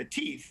themselves to the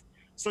teeth.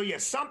 So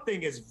yes,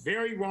 something is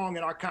very wrong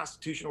in our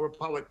constitutional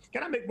republic.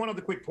 Can I make one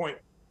other quick point?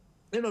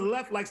 You know, the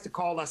left likes to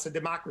call us a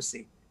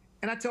democracy.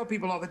 And I tell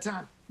people all the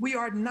time, we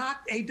are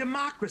not a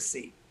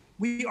democracy.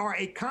 We are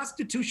a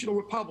constitutional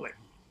republic.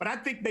 But I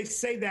think they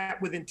say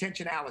that with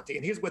intentionality.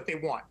 And here's what they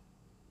want.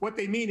 What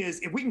they mean is,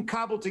 if we can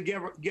cobble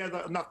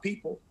together enough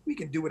people, we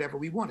can do whatever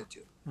we want to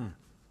do.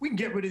 We can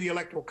get rid of the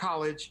Electoral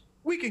College.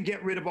 We can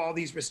get rid of all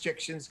these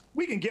restrictions.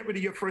 We can get rid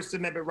of your First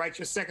Amendment rights,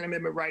 your Second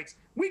Amendment rights.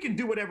 We can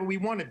do whatever we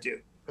want to do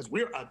because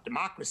we're a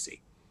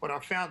democracy. But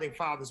our founding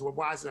fathers were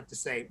wise enough to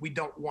say, we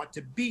don't want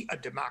to be a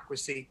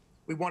democracy.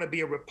 We want to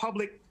be a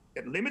republic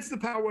that limits the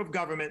power of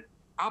government,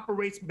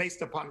 operates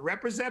based upon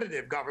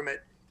representative government,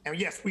 And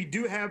yes, we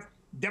do have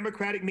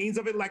democratic means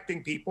of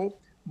electing people,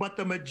 but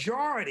the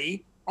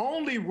majority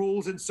only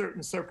rules in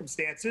certain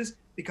circumstances,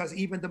 because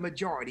even the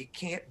majority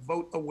can't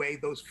vote away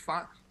those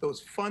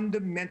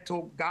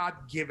fundamental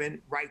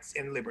God-given rights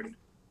and liberty.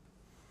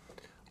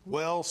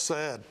 Well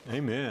said.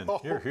 Amen.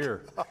 Hear,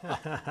 hear.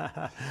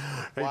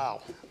 Hey,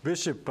 Wow.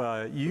 Bishop,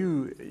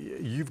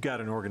 you've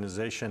got an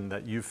organization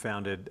that you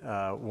founded.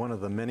 One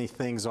of the many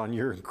things on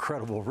your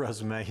incredible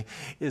resume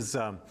is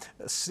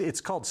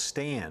it's called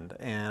STAND,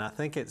 and I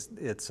think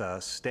it's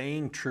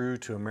staying true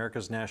to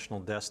America's national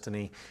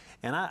destiny.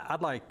 And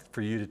I'd like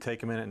for you to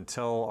take a minute and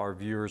tell our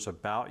viewers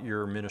about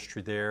your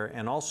ministry there,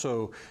 and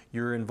also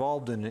you're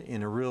involved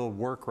in a real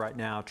work right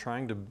now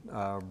trying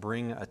to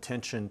bring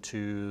attention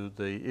to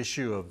the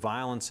issue of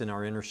violence in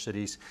our inner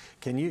cities.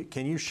 Can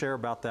you share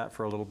about that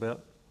for a little bit?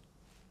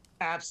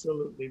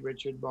 Absolutely,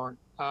 Richard Barn.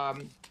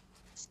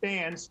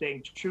 STAND,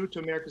 Staying True to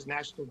America's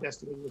National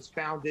Destiny, was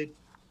founded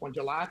on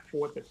July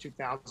 4th of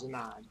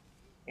 2009.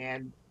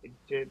 And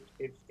if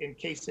in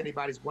case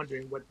anybody's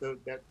wondering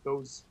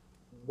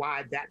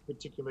why that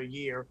particular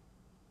year,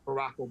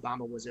 Barack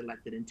Obama was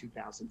elected in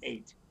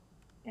 2008,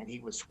 and he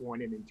was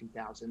sworn in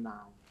 2009.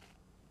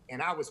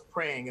 And I was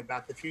praying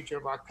about the future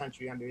of our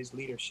country under his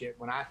leadership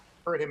when I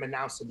heard him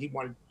announce that he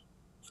wanted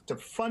to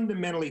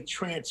fundamentally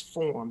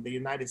transform the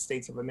United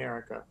States of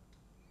America.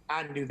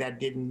 I knew that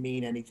didn't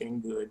mean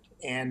anything good.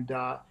 And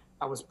I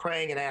was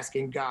praying and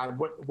asking God,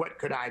 what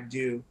could I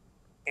do?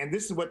 And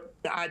this is what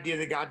the idea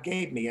that God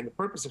gave me. And the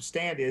purpose of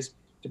STAND is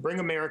to bring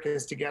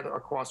Americans together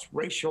across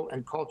racial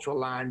and cultural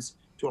lines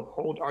to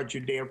uphold our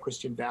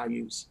Judeo-Christian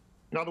values.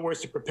 In other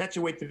words, to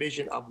perpetuate the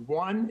vision of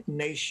one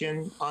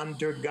nation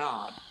under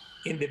God,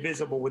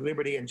 indivisible, with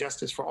liberty and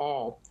justice for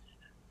all.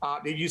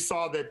 You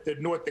saw that the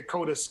North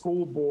Dakota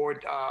School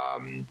Board,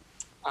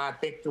 I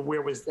think,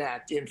 where was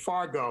that? In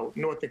Fargo,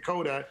 North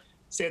Dakota,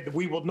 said that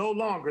we will no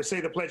longer say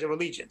the Pledge of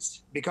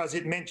Allegiance because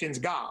it mentions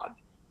God.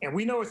 And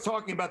we know it's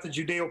talking about the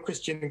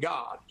Judeo-Christian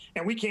God.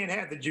 And we can't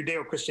have the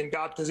Judeo-Christian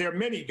God because there are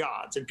many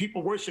gods and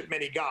people worship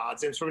many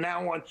gods. And from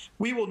now on,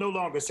 we will no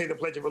longer say the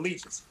Pledge of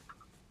Allegiance.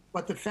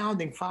 But the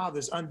founding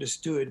fathers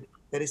understood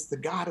that it's the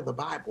God of the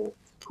Bible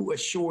who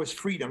assures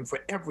freedom for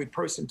every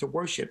person to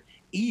worship,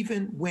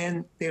 even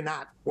when they're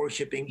not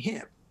worshiping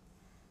him.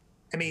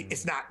 I mean,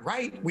 it's not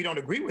right. We don't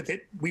agree with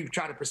it. We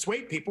try to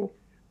persuade people.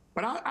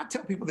 But I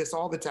tell people this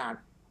all the time.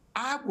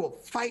 I will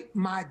fight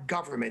my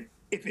government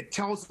if it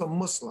tells the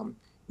Muslim,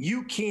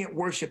 you can't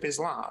worship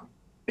Islam,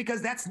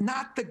 because that's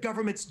not the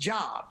government's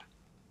job.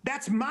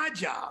 That's my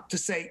job to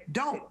say,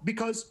 don't,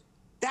 because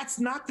that's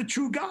not the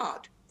true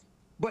God.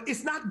 But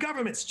it's not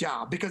government's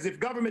job, because if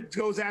government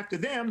goes after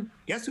them,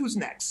 guess who's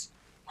next?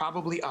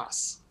 Probably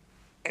us.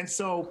 And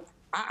so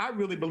I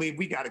really believe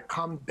we got to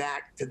come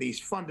back to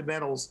these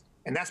fundamentals.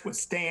 And that's what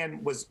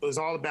STAND was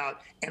all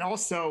about. And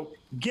also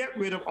get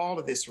rid of all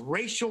of this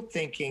racial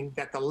thinking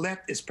that the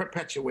left is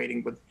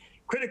perpetuating with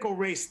critical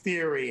race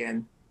theory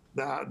and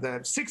the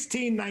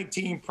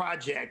 1619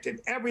 Project, and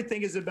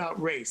everything is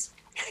about race.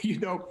 You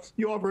know,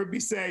 you all heard me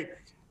say,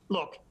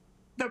 look,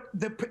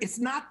 it's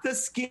not the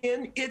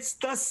skin, it's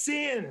the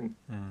sin.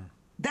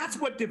 That's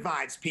what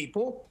divides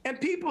people.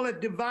 And people have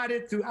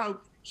divided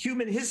throughout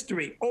human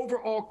history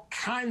over all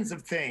kinds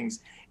of things.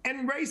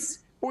 And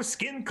race or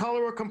skin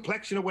color or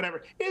complexion or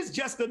whatever is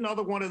just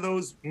another one of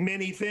those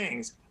many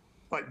things.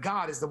 But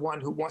God is the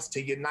one who wants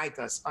to unite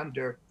us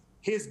under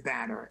his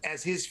banner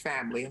as his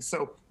family. And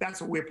so that's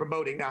what we're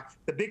promoting. Now,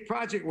 the big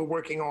project we're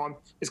working on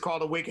is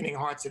called Awakening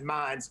Hearts and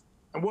Minds.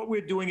 And what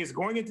we're doing is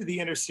going into the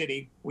inner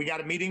city. We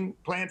got a meeting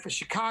planned for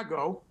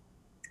Chicago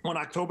on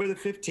October the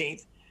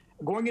 15th,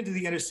 going into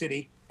the inner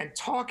city and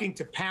talking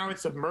to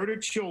parents of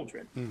murdered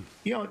children.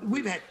 You know,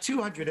 we've had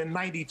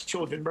 290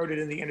 children murdered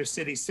in the inner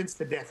city since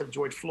the death of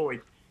George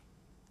Floyd.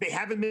 They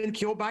haven't been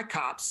killed by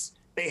cops.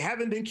 They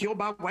haven't been killed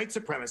by white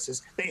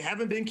supremacists. They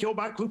haven't been killed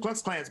by Ku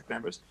Klux Klan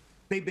members.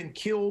 They've been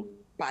killed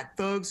by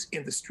thugs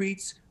in the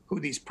streets who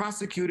these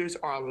prosecutors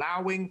are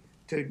allowing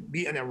to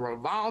be in a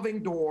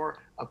revolving door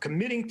of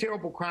committing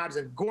terrible crimes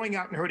and going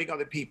out and hurting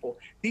other people.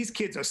 These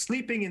kids are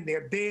sleeping in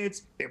their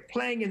beds, they're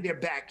playing in their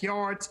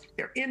backyards,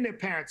 they're in their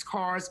parents'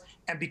 cars,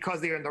 and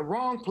because they're in the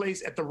wrong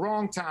place at the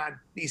wrong time,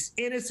 these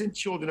innocent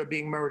children are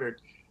being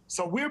murdered.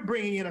 So we're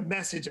bringing in a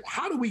message of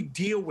how do we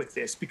deal with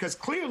this? Because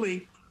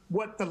clearly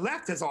what the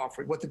left has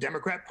offered, what the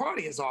Democrat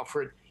Party has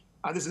offered,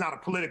 this is not a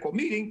political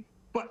meeting,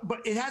 but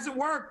it hasn't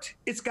worked.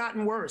 It's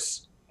gotten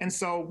worse. And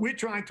so we're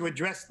trying to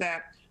address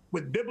that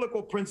with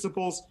biblical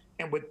principles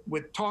and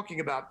with talking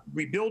about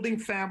rebuilding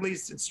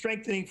families and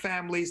strengthening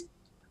families,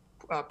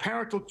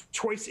 parental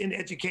choice in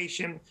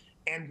education,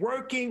 and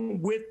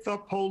working with the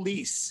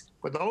police.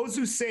 For those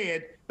who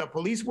said the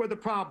police were the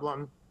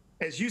problem,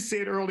 as you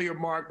said earlier,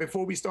 Mark,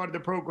 before we started the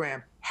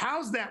program,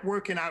 how's that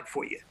working out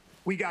for you?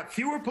 We got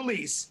fewer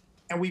police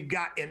and we've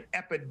got an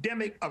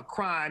epidemic of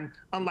crime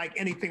unlike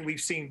anything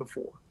we've seen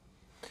before.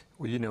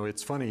 Well, you know,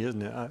 it's funny,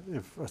 isn't it?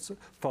 If I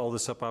follow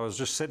this up, I was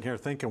just sitting here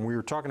thinking, we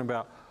were talking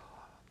about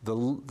the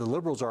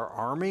liberals are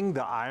arming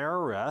the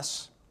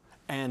IRS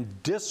and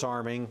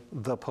disarming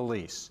the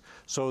police.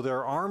 So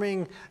they're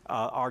arming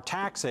our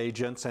tax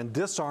agents and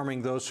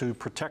disarming those who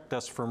protect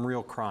us from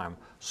real crime.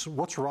 So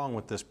what's wrong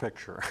with this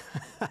picture?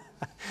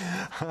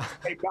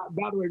 Hey,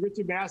 by the way,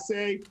 Richard, may I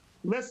say,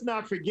 let's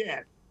not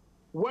forget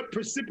what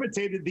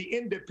precipitated the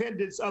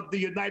independence of the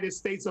United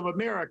States of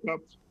America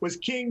was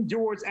King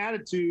George's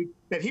attitude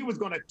that he was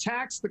going to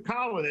tax the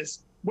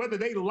colonists, whether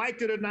they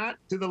liked it or not,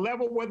 to the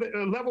level whether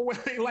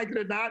they liked it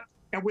or not,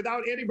 and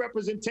without any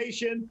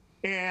representation.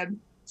 And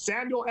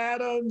Samuel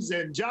Adams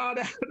and John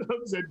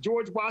Adams and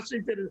George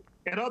Washington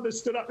and others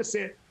stood up and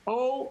said,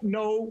 "Oh,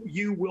 no,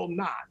 you will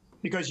not,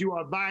 because you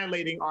are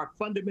violating our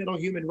fundamental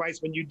human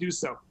rights when you do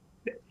so."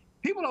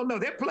 People don't know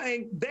they're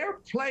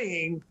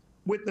playing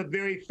with the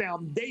very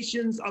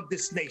foundations of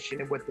this nation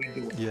and what they're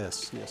doing.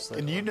 Yes.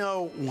 And you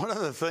know, one of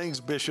the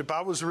things, Bishop,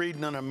 I was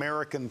reading an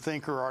American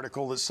Thinker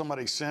article that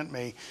somebody sent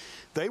me.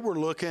 They were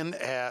looking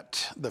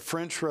at the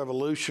French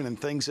Revolution and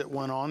things that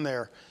went on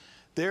there.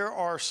 There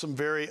are some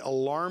very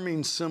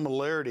alarming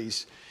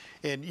similarities.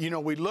 And, you know,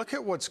 we look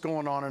at what's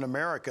going on in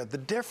America. The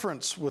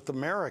difference with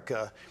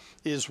America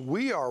is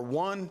we are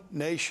one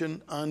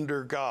nation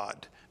under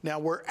God. Now,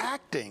 we're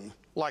acting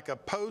like a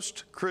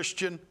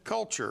post-Christian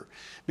culture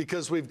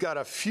because we've got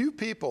a few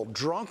people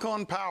drunk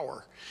on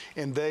power,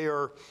 and they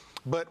are,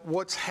 but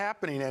what's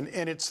happening,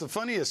 and it's the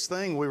funniest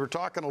thing, we were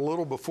talking a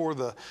little before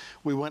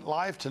we went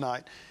live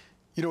tonight,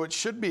 you know, it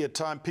should be a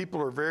time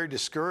people are very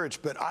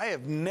discouraged, but I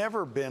have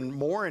never been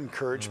more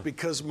encouraged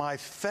because my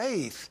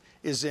faith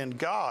is in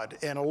God.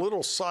 And a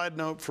little side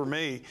note for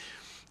me,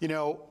 you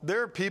know,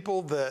 there are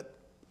people that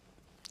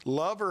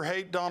love or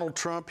hate Donald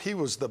Trump. He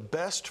was the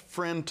best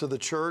friend to the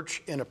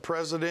church and a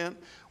president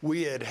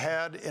we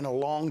had in a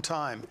long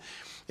time.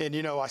 And,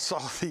 you know, I saw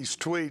these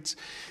tweets.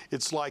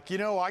 It's like, you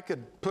know, I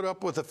could put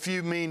up with a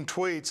few mean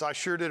tweets. I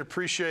sure did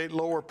appreciate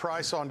lower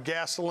price on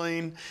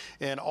gasoline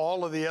and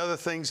all of the other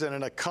things in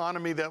an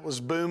economy that was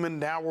booming.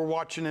 Now we're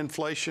watching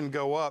inflation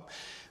go up.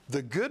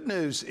 The good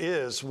news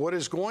is what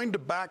is going to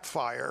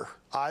backfire,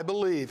 I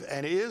believe,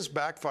 and is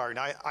backfiring.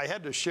 I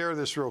had to share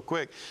this real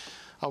quick.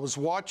 I was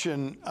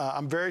watching,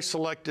 I'm very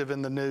selective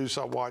in the news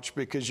I watch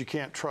because you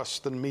can't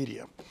trust the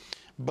media.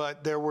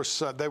 But they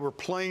were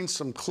playing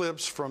some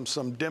clips from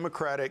some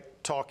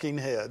Democratic talking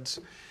heads.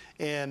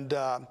 And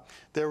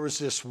there was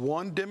this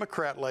one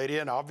Democrat lady,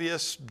 and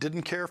obvious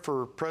didn't care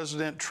for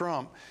President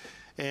Trump.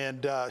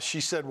 And she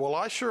said, well,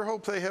 I sure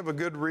hope they have a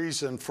good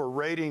reason for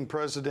raiding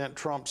President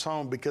Trump's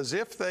home, because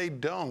if they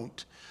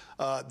don't,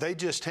 they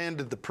just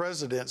handed the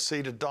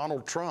presidency to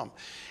Donald Trump.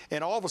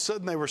 And all of a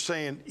sudden they were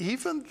saying,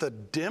 even the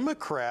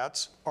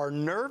Democrats are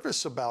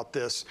nervous about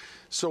this.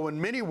 So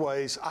in many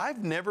ways,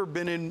 I've never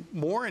been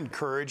more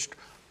encouraged,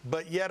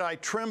 but yet I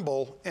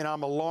tremble and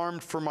I'm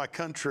alarmed for my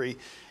country.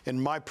 And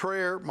my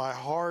prayer, my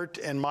heart,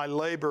 and my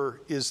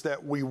labor is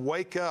that we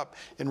wake up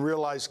and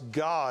realize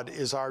God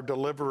is our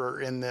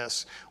deliverer in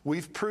this.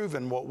 We've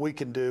proven what we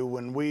can do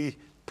when we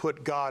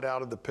put God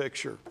out of the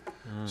picture.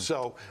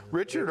 So,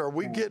 Richard, are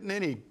we getting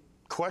any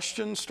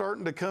questions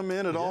starting to come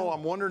in at all?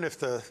 I'm wondering if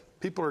the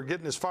people are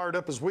getting as fired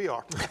up as we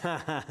are.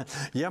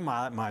 Yeah,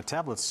 my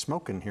tablet's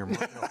smoking here.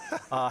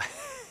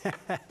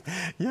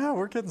 Yeah,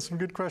 we're getting some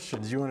good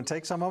questions. You want to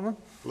take some of them?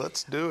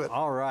 Let's do it.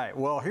 All right.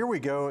 Well, here we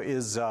go.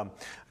 Is a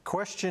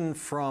question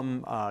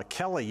from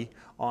Kelly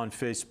on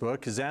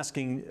Facebook is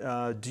asking,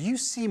 do you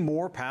see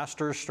more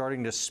pastors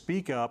starting to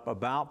speak up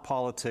about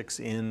politics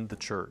in the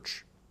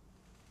church?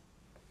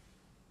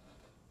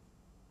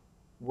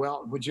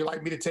 Well, would you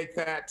like me to take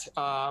that?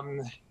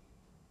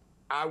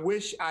 I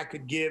wish I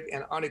could give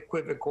an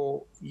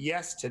unequivocal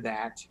yes to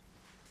that.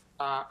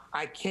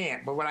 I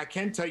can't, but what I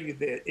can tell you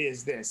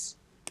is this.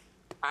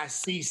 I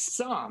see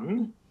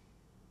some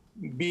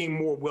being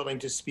more willing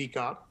to speak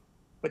up,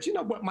 but you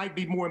know what might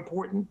be more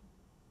important?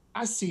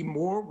 I see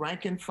more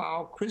rank and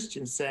file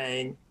Christians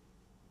saying,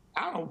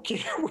 I don't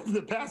care whether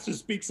the pastor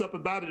speaks up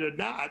about it or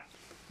not.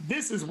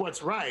 This is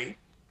what's right,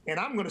 and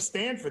I'm going to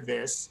stand for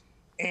this.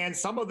 And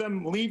some of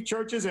them leave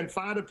churches and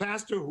find a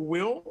pastor who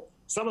will.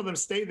 Some of them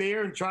stay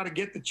there and try to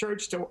get the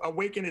church to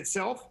awaken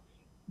itself.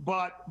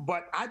 But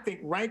I think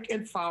rank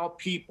and file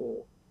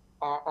people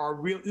are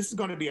real. This is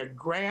going to be a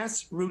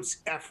grassroots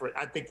effort,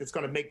 I think, that's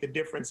going to make the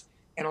difference.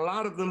 And a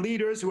lot of the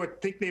leaders who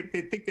think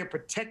they're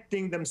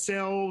protecting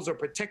themselves or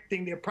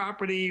protecting their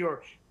property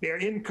or their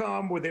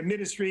income or their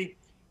ministry,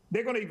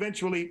 they're going to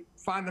eventually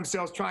find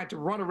themselves trying to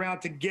run around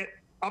to get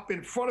up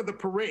in front of the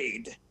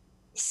parade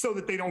so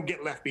that they don't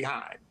get left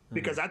behind.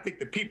 Because I think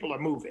the people are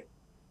moving.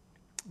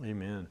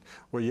 Amen.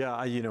 Well,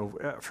 yeah, you know,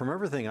 from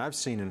everything I've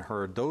seen and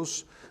heard,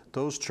 those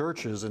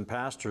churches and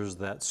pastors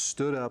that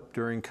stood up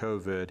during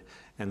COVID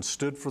and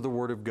stood for the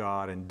Word of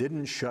God and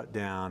didn't shut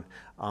down,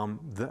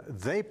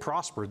 they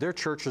prospered. Their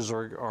churches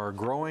are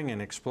growing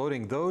and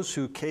exploding. Those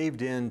who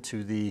caved in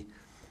to the,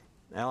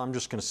 well, I'm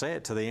just going to say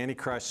it, to the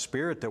Antichrist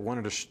spirit that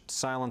wanted to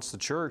silence the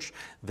church,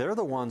 they're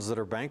the ones that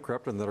are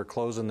bankrupt and that are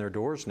closing their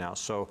doors now.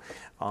 So,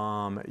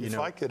 if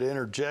I could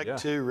interject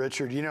too,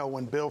 Richard, you know,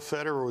 when Bill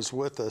Federer was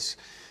with us,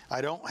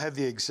 I don't have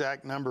the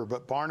exact number,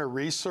 but Barna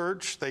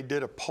Research, they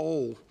did a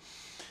poll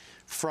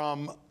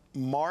from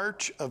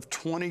March of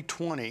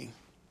 2020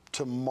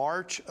 to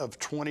March of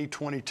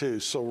 2022,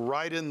 so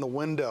right in the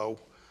window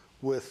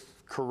with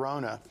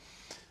Corona,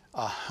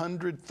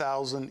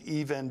 100,000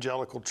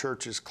 evangelical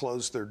churches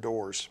closed their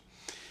doors.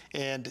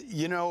 And,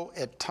 you know,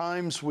 at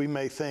times we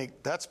may think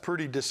that's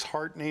pretty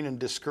disheartening and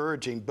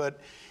discouraging, but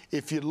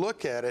if you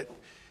look at it,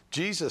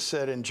 Jesus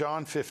said in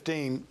John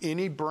 15,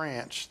 any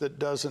branch that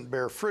doesn't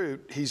bear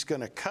fruit, he's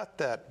going to cut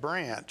that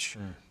branch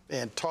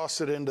and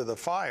toss it into the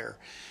fire.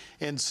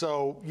 And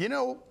so, you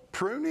know,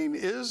 pruning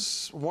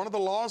is one of the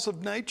laws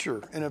of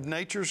nature and of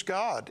nature's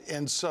God.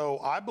 And so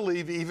I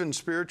believe, even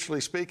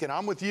spiritually speaking,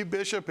 I'm with you,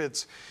 Bishop,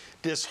 it's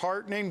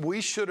disheartening. We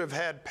should have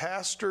had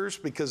pastors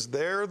because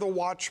they're the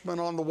watchmen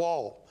on the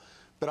wall.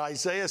 But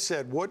Isaiah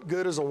said, what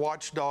good is a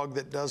watchdog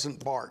that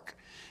doesn't bark?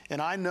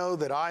 And I know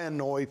that I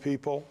annoy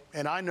people,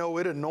 and I know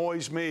it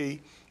annoys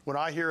me when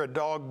I hear a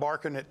dog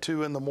barking at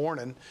 2 in the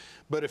morning.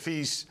 But if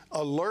he's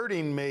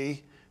alerting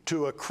me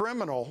to a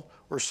criminal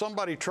or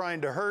somebody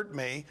trying to hurt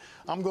me,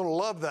 I'm going to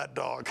love that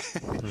dog.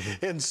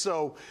 And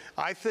so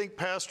I think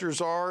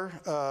pastors are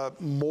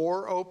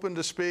more open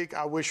to speak.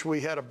 I wish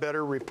we had a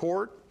better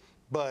report,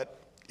 but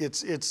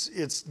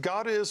it's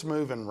God is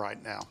moving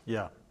right now.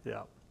 Yeah,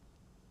 yeah.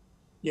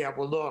 Yeah,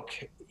 well, look,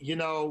 you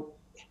know,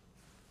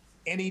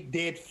 any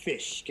dead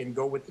fish can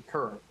go with the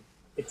current.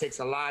 It takes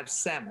a live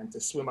salmon to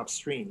swim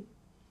upstream.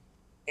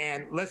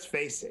 And let's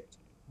face it,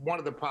 one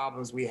of the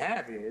problems we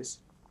have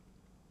is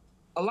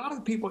a lot of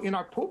the people in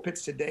our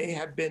pulpits today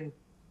have been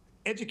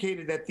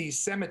educated at these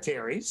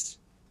cemeteries,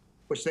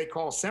 which they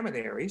call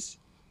seminaries,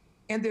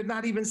 and they're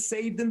not even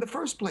saved in the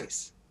first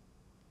place.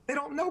 They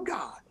don't know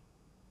God.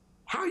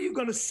 How are you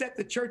going to set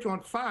the church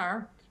on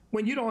fire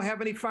when you don't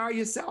have any fire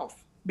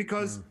yourself?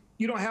 Because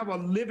you don't have a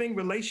living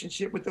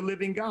relationship with the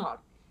living God.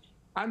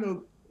 I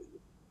know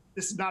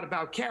this is not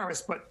about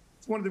Charis, but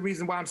it's one of the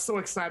reasons why I'm so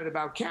excited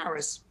about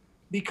Charis,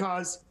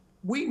 because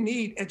we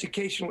need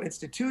educational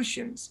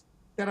institutions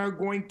that are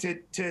going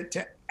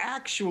to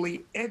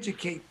actually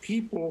educate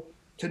people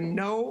to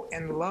know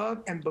and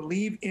love and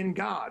believe in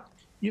God.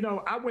 You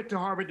know, I went to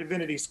Harvard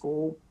Divinity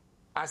School.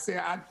 I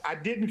said I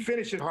didn't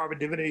finish at Harvard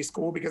Divinity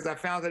School because I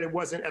found that it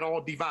wasn't at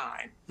all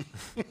divine.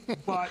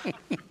 But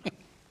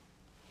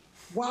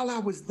while I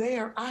was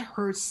there, I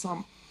heard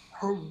some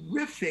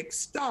horrific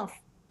stuff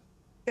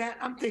that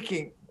I'm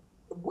thinking,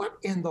 what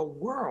in the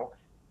world?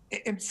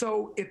 And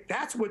so if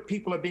that's what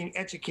people are being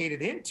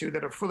educated into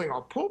that are filling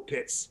our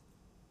pulpits,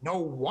 no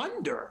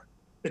wonder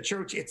the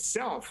church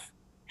itself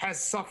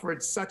has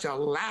suffered such a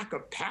lack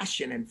of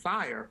passion and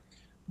fire.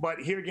 But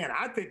here again,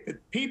 I think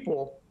that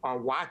people are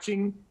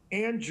watching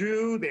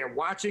Andrew, they're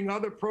watching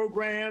other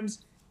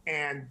programs,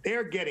 and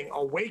they're getting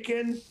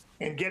awakened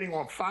and getting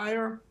on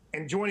fire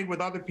and joining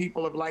with other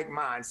people of like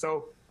mind.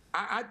 So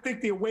I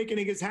think the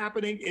awakening is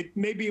happening.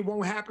 Maybe it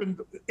won't happen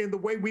in the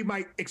way we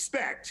might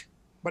expect,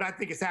 but I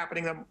think it's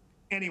happening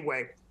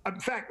anyway. In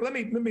fact, let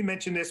me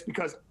mention this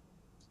because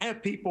I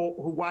have people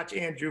who watch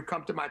Andrew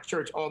come to my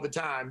church all the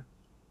time.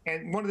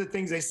 And one of the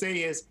things they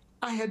say is,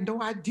 I had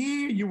no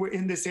idea you were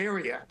in this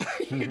area.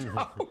 You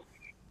know,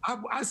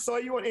 I saw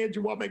you on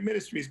Andrew Womack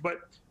Ministries, but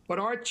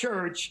our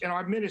church and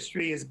our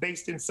ministry is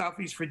based in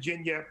Southeast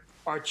Virginia.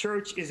 Our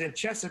church is in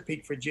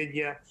Chesapeake,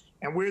 Virginia,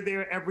 and we're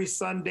there every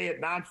Sunday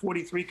at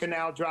 943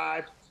 Canal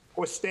Drive.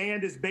 Our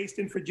stand is based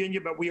in Virginia,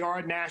 but we are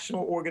a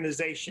national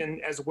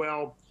organization as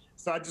well.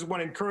 So I just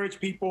want to encourage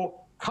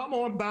people, come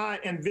on by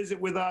and visit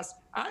with us.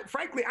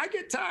 Frankly, I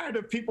get tired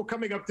of people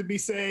coming up to me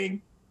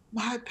saying,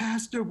 my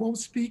pastor won't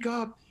speak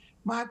up.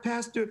 I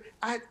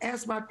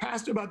asked my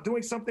pastor about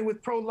doing something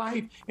with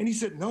pro-life, and he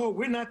said, no,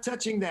 we're not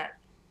touching that.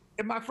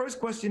 And my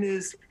first question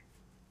is,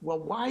 well,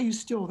 why are you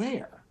still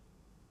there?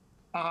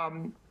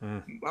 Well,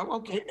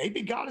 okay,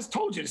 maybe God has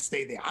told you to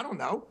stay there. I don't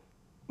know.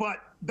 But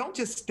don't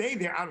just stay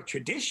there out of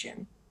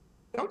tradition.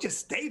 Don't just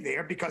stay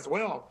there because,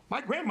 well, my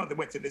grandmother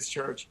went to this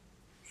church.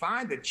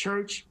 Find a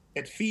church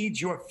that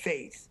feeds your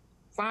faith.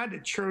 Find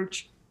a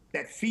church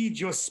that feeds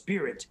your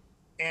spirit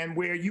and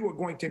where you are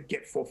going to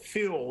get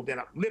fulfilled and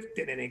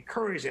uplifted and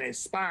encouraged and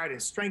inspired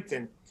and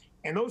strengthened.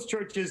 And those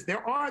churches,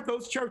 there are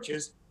those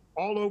churches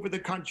all over the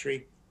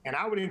country. And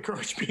I would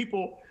encourage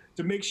people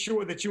to make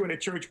sure that you're in a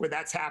church where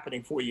that's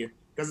happening for you.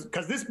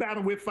 Because this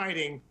battle we're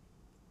fighting,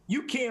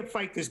 you can't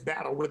fight this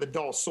battle with a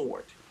dull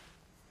sword.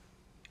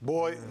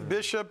 Boy,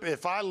 Bishop,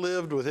 if I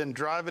lived within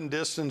driving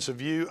distance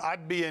of you,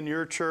 I'd be in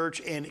your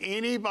church, and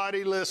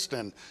anybody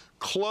listening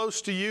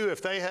close to you,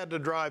 if they had to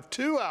drive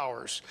 2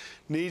 hours,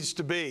 needs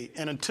to be.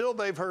 And until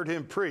they've heard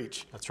him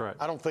preach, that's right.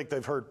 I don't think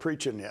they've heard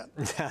preaching yet.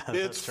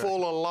 It's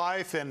full of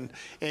life. And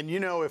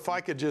you know, if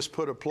I could just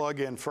put a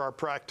plug in for our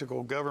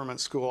practical government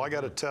school, I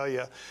got to tell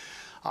you,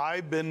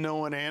 I've been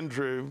knowing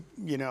Andrew,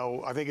 you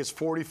know, I think it's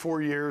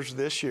 44 years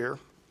this year.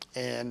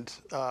 And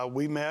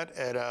we met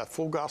at a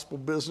Full Gospel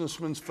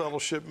Businessmen's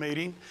Fellowship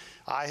meeting.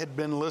 I had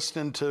been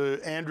listening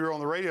to Andrew on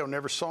the radio,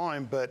 never saw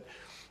him, but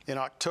in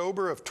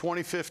October of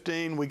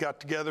 2015, we got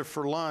together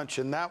for lunch,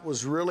 and that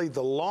was really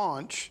the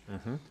launch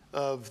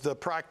of the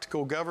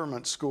Practical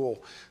Government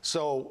School.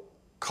 So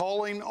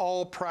calling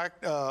all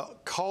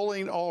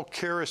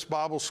Charis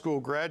Bible School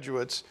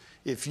graduates.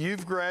 If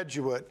you've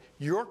graduate,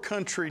 your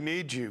country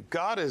needs you.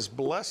 God is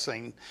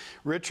blessing.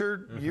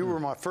 Richard, you were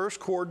my first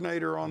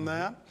coordinator on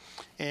that.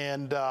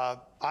 And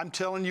I'm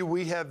telling you,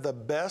 we have the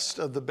best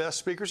of the best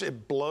speakers.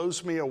 It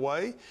blows me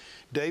away.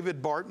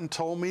 David Barton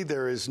told me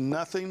there is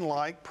nothing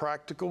like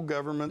practical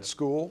government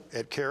school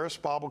at Charis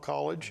Bible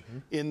College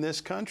in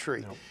this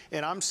country.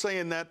 And I'm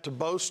saying that to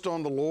boast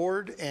on the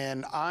Lord.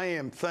 And I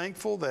am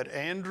thankful that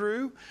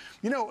Andrew,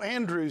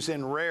 Andrew's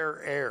in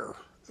rare air.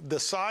 The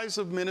size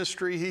of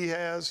ministry he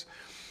has,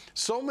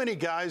 so many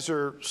guys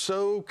are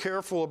so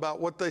careful about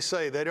what they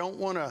say. They don't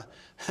want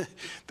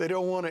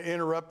to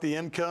interrupt the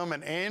income.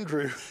 And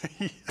Andrew,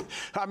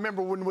 I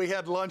remember when we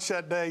had lunch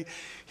that day,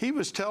 he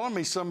was telling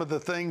me some of the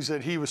things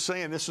that he was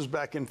saying. This was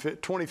back in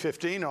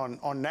 2015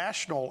 on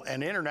national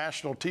and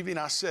international TV. And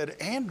I said,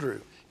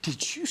 Andrew,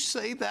 did you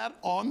say that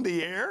on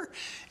the air?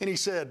 And he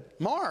said,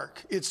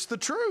 Mark, it's the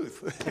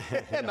truth.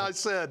 And I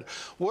said,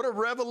 what a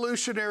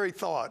revolutionary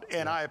thought.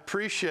 And I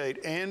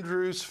appreciate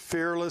Andrew's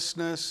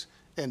fearlessness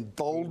and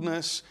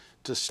boldness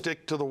to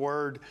stick to the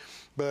word.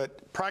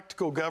 But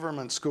practical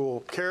government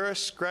school,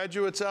 Charis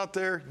graduates out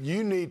there,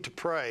 you need to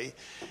pray.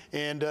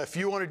 And if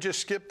you want to just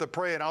skip the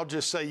praying, I'll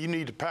just say you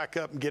need to pack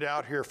up and get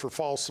out here for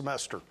fall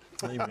semester.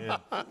 Amen.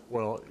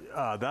 Well,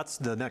 that's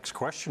the next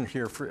question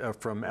here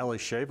from Ellie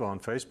Shava on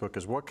Facebook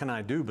is, what can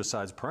I do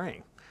besides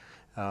praying?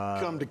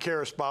 Come to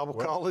Charis Bible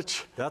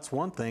College. That's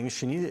one thing.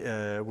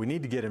 We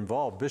need to get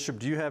involved. Bishop,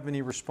 do you have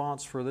any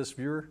response for this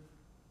viewer?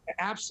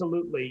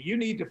 Absolutely. You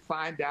need to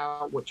find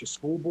out what your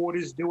school board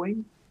is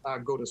doing.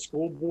 Go to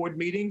school board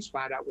meetings,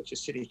 find out what your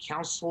city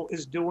council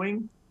is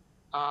doing.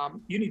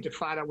 You need to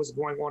find out what's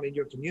going on in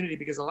your community,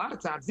 because a lot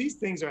of times these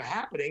things are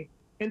happening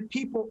and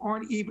people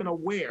aren't even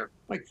aware.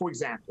 Like, for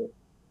example,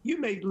 you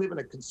may live in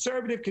a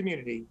conservative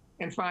community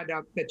and find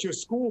out that your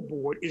school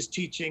board is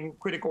teaching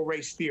critical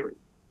race theory,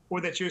 or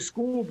that your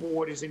school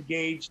board is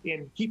engaged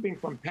in keeping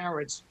from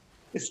parents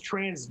this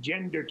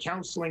transgender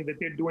counseling that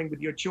they're doing with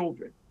your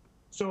children.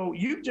 So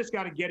you've just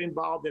got to get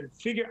involved and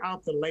figure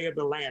out the lay of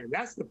the land.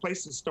 That's the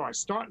place to start.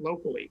 Start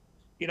locally.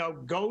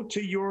 Go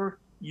to your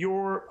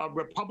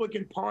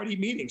Republican Party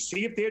meeting.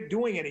 See if they're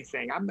doing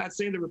anything. I'm not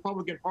saying the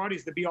Republican Party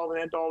is the be-all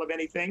and end-all of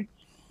anything,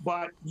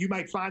 but you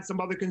might find some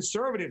other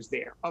conservatives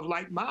there of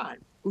like mind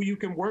who you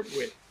can work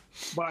with.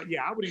 But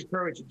yeah, I would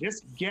encourage you,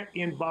 just get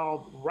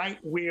involved right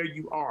where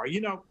you are.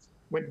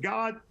 When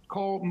God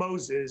called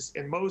Moses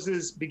and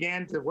Moses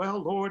began to, well,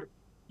 Lord,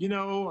 they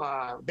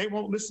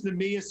won't listen to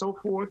me and so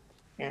forth.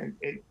 And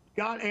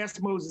God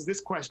asked Moses this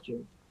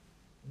question,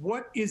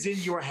 what is in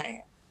your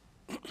hand?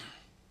 And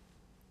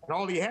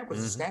all he had was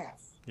a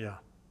staff. Yeah.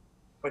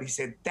 But he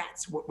said,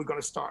 that's what we're going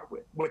to start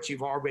with, what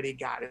you've already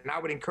got. And I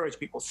would encourage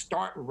people,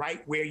 start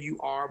right where you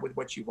are with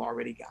what you've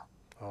already got.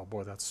 Oh,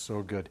 boy, that's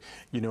so good.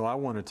 I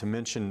wanted to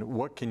mention,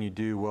 what can you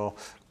do? Well,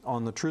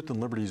 on the Truth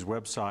and Liberty's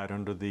website,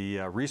 under the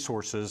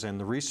resources and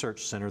the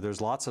research center,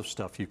 there's lots of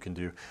stuff you can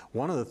do.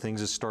 One of the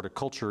things is start a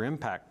culture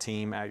impact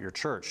team at your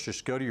church.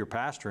 Just go to your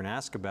pastor and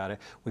ask about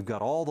it. We've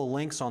got all the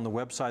links on the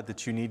website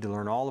that you need to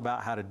learn all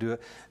about how to do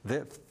it.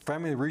 The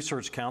Family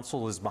Research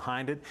Council is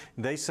behind it.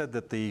 They said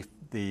that the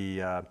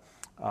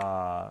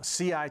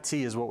CIT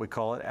is what we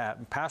call it,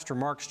 at Pastor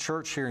Mark's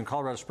church here in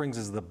Colorado Springs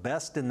is the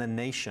best in the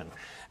nation.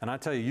 And I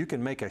tell you, you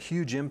can make a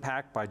huge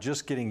impact by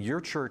just getting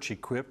your church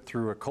equipped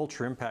through a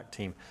culture impact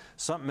team.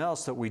 Something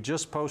else that we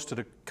just posted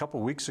a couple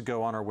weeks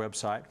ago on our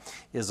website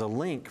is a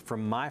link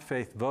from My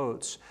Faith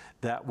Votes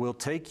that will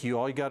take you,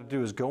 all you got to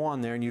do is go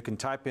on there and you can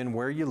type in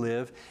where you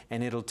live,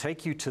 and it'll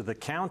take you to the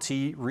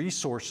county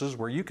resources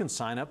where you can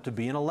sign up to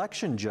be an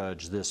election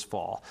judge this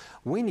fall.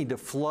 We need to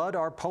flood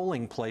our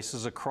polling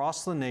places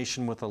across the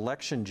nation with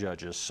election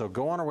judges. So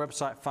go on our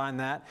website, find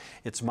that.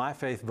 It's My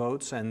Faith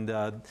Votes. And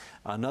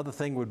another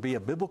thing would be a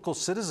biblical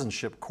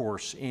citizenship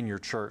course in your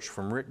church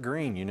from Rick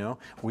Green.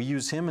 We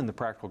use him in the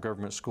Practical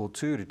Government School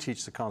too to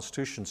teach the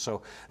Constitution.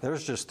 So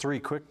there's just three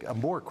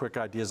more quick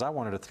ideas I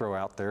wanted to throw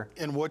out there.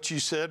 And what you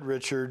said,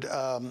 Richard,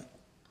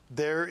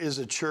 there is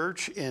a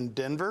church in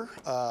Denver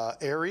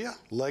area,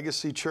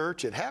 Legacy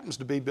Church. It happens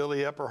to be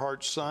Billy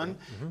Epperhart's son.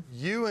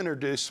 You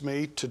introduced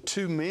me to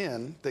two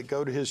men that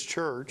go to his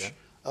church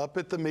up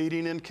at the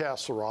meeting in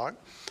Castle Rock.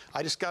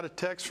 I just got a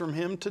text from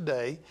him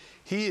today.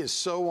 He is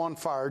so on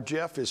fire.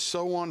 Jeff is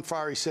so on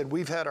fire. He said,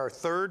 we've had our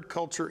third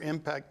Culture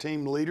Impact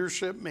Team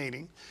leadership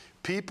meeting.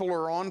 People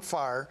are on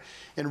fire.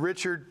 And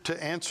Richard,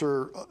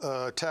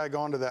 to tag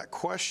on to that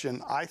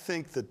question, I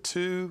think the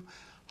two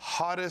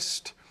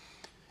hottest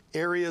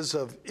areas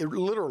of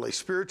literally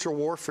spiritual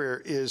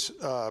warfare is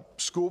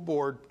school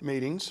board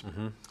meetings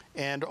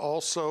and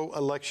also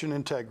election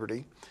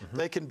integrity.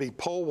 They can be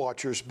poll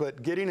watchers,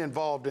 but getting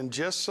involved, and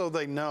just so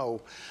they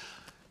know,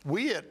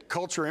 we at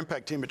Culture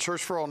Impact Team at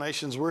Church for All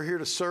Nations, we're here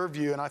to serve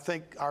you, and I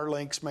think our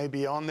links may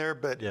be on there,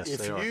 but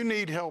if you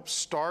need help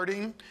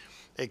starting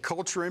a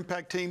culture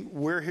impact team,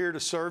 we're here to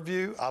serve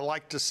you. I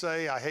like to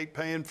say I hate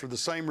paying for the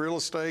same real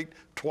estate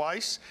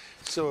twice.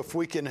 So if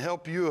we can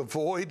help you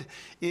avoid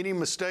any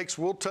mistakes,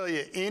 we'll tell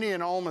you any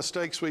and all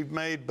mistakes we've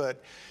made,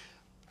 but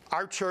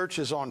our church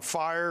is on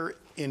fire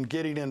in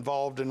getting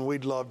involved, and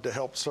we'd love to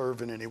help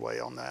serve in any way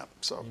on that.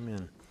 So,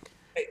 Amen.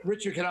 Hey,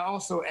 Richard, can I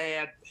also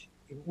add,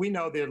 we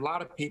know there are a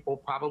lot of people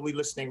probably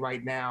listening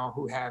right now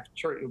who have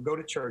church, who go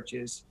to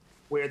churches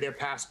where their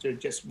pastor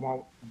just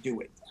won't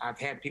do it. I've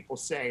had people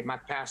say, my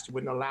pastor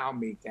wouldn't allow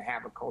me to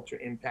have a culture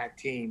impact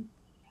team.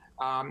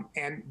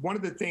 And one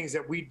of the things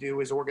that we do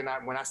is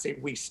organize, when I say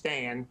we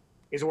stand,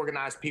 is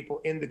organize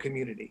people in the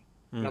community.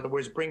 In other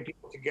words, bring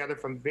people together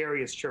from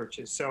various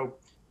churches. So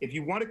if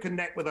you want to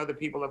connect with other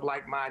people of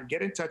like mind,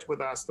 get in touch with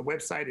us. The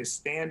website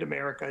is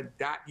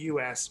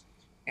standamerica.us.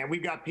 And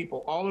we've got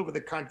people all over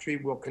the country.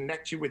 We'll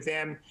connect you with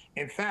them.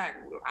 In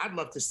fact, I'd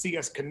love to see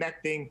us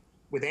connecting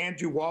with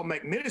Andrew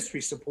Wommack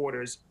ministry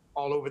supporters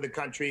all over the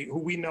country, who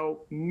we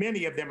know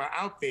many of them are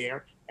out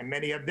there, and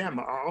many of them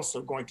are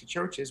also going to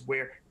churches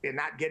where they're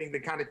not getting the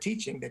kind of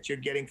teaching that you're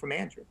getting from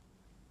Andrew.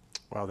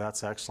 Well,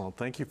 that's excellent.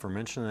 Thank you for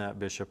mentioning that,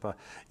 Bishop.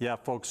 Yeah,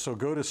 folks, so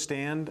go to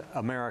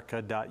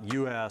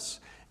standamerica.us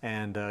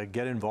and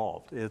get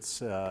involved. It's,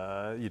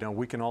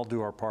 we can all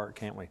do our part,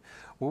 can't we?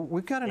 Well,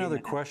 we've got another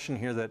question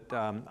here that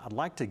I'd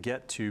like to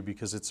get to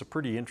because it's a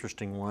pretty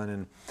interesting one.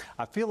 And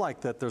I feel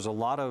like that there's a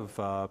lot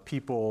of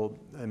people,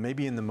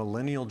 maybe in the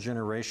millennial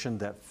generation,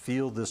 that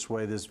feel this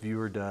way this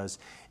viewer does.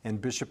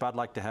 And Bishop, I'd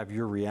like to have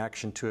your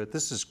reaction to it.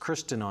 This is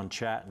Kristen on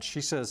chat, and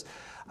she says,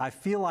 I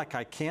feel like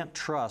I can't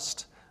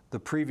trust the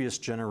previous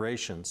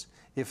generations.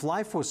 If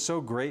life was so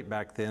great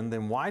back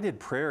then why did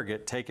prayer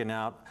get taken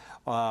out?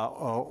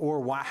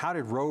 How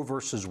did Roe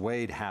versus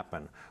Wade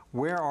happen?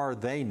 Where are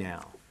they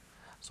now?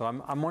 So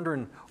I'm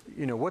wondering,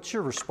 what's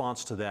your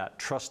response to that,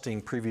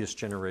 trusting previous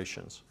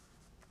generations?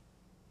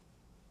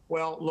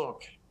 Well,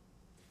 look,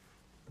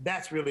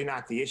 that's really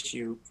not the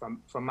issue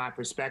from my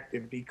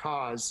perspective,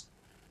 because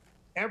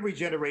every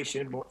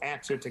generation will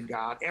answer to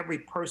God. Every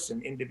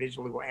person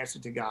individually will answer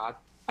to God.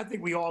 I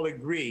think we all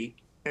agree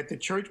that the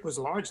church was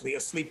largely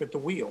asleep at the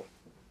wheel.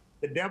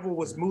 The devil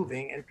was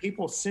moving, and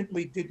people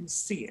simply didn't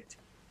see it,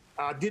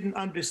 didn't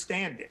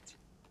understand it.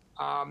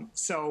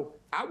 So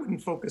I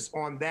wouldn't focus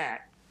on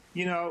that.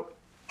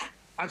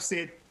 I've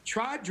said,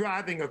 try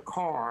driving a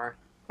car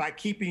by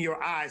keeping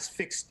your eyes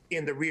fixed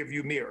in the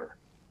rearview mirror.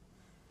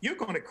 You're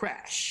going to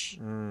crash.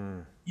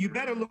 You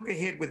better look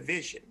ahead with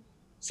vision.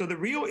 So the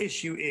real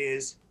issue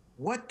is,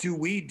 what do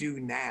we do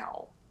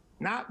now?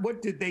 Not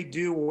what did they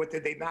do or what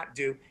did they not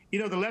do.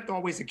 The left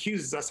always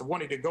accuses us of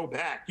wanting to go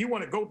back. You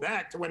want to go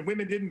back to when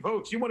women didn't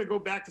vote. You want to go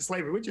back to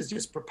slavery, which is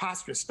just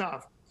preposterous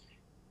stuff.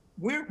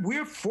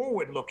 We're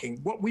forward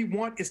looking. What we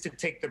want is to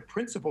take the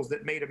principles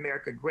that made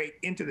America great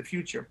into the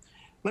future.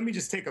 Let me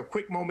just take a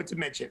quick moment to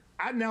mention,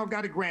 I now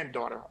got a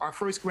granddaughter, our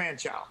first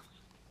grandchild.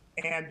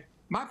 And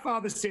my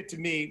father said to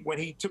me when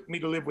he took me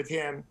to live with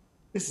him,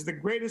 this is the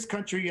greatest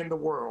country in the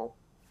world,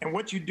 and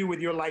what you do with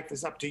your life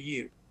is up to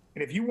you.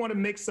 And if you want to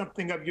make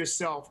something of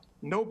yourself,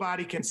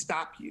 nobody can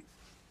stop you.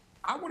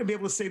 I want to be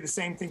able to say the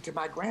same thing to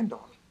my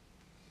granddaughter.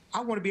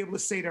 I want to be able to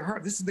say to her,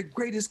 this is the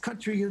greatest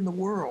country in the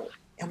world.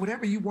 And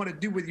whatever you want to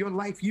do with your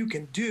life, you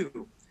can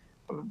do.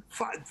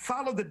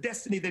 Follow the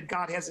destiny that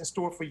God has in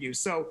store for you.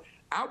 So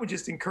I would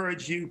just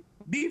encourage you,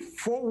 be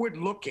forward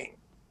looking.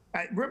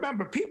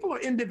 Remember, people are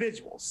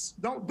individuals.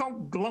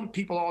 Don't lump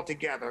people all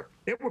together.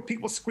 There were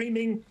people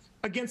screaming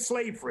against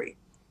slavery.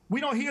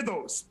 We don't hear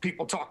those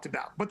people talked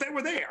about, but they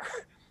were there.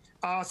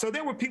 So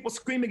there were people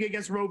screaming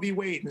against Roe v.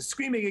 Wade and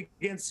screaming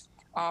against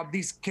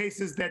these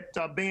cases that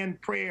banned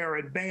prayer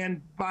and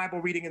banned Bible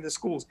reading in the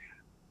schools.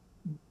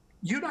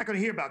 You're not going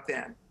to hear about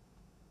them.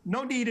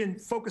 No need in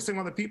focusing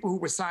on the people who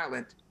were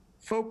silent.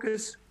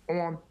 Focus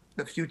on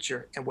the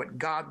future and what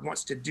God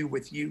wants to do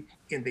with you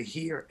in the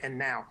here and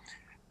now.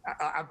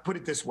 I put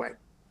it this way.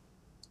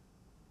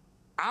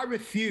 I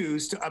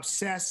refuse to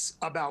obsess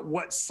about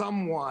what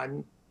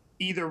someone,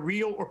 either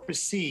real or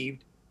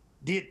perceived,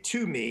 did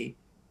to me.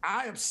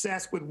 I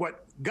obsess with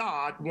what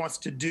God wants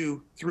to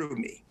do through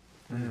me.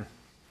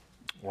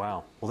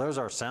 Wow. Well, there's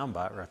our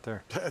soundbite right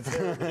there.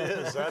 There it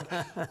is.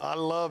 I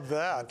love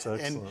that.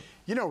 That's excellent.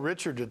 And,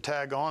 Richard, to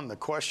tag on the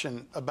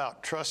question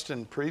about trust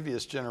in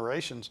previous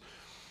generations,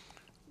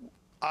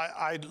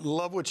 I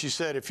love what you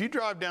said. If you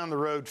drive down the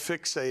road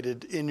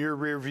fixated in your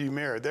rearview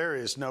mirror, there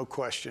is no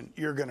question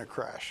you're going to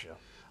crash.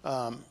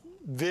 Yeah.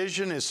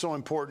 Vision is so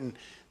important.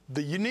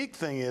 The unique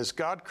thing is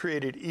God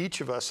created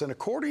each of us, and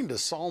according to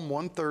Psalm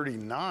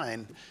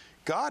 139,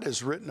 God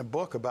has written a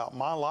book about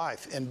my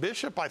life. And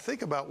Bishop, I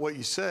think about what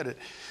you said.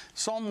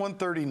 Psalm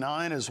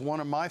 139 is one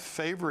of my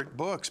favorite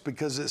books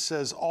because it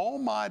says, all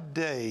my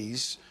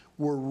days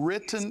were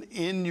written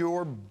in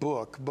your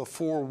book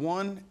before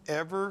one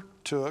ever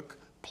took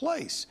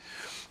place.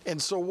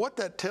 And so what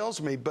that tells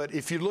me, but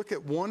if you look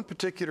at one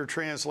particular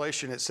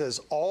translation, it says,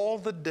 all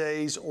the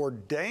days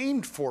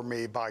ordained for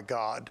me by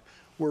God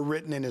were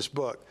written in his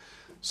book.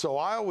 So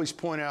I always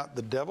point out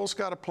the devil's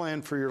got a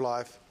plan for your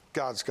life.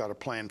 God's got a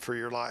plan for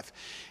your life.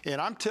 And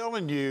I'm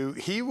telling you,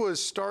 he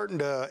was starting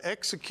to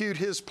execute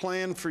his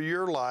plan for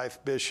your life,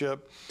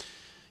 Bishop.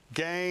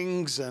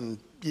 Gangs and,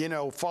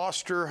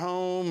 foster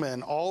home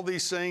and all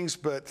these things.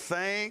 But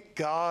thank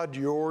God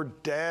your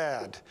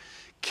dad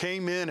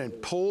came in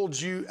and pulled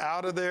you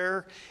out of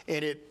there,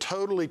 and it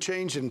totally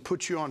changed and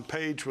put you on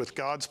page with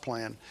God's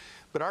plan.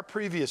 But our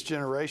previous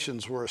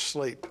generations were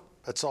asleep.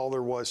 That's all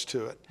there was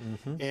to it.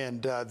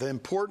 And the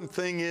important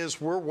thing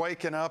is we're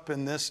waking up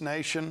in this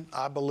nation,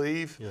 I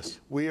believe. Yes.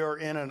 We are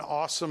in an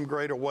awesome,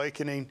 great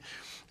awakening.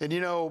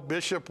 And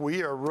Bishop,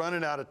 we are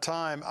running out of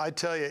time. I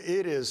tell you,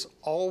 it is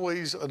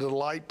always a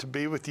delight to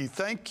be with you.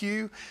 Thank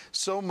you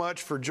so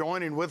much for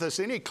joining with us.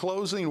 Any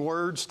closing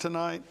words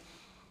tonight?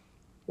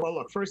 Well,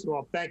 look, first of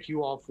all, thank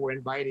you all for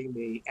inviting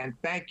me. And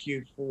thank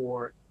you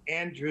for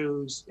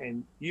Andrew's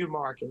and you,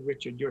 Mark and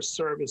Richard, your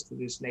service to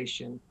this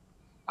nation.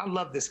 I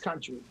love this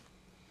country.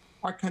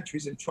 Our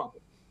country's in trouble.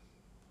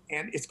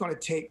 And it's going to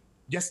take,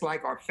 just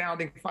like our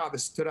founding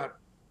fathers stood up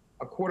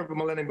a quarter of a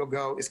millennium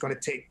ago, it's going to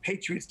take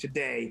patriots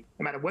today,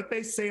 no matter what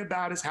they say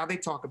about us, how they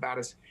talk about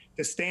us,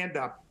 to stand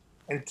up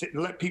and to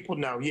let people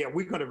know, yeah,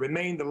 we're going to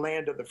remain the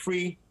land of the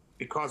free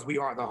because we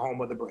are the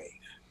home of the brave.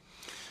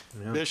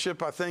 Yeah.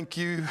 Bishop, I think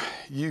you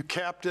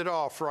capped it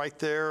off right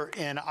there.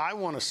 And I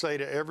want to say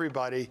to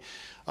everybody,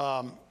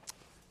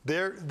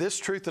 this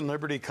Truth and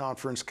Liberty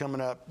Conference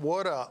coming up,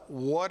 what a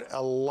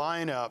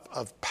lineup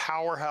of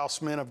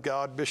powerhouse men of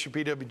God. Bishop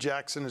E.W.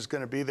 Jackson is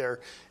going to be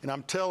there. And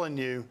I'm telling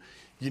you,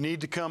 you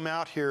need to come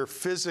out here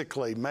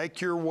physically.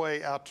 Make your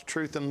way out to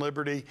Truth and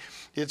Liberty.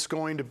 It's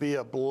going to be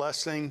a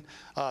blessing.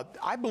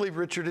 I believe,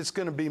 Richard, it's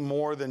going to be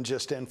more than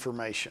just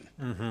information.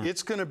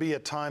 It's going to be a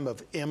time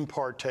of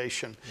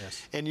impartation.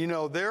 Yes. And,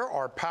 there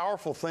are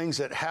powerful things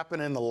that happen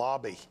in the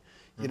lobby.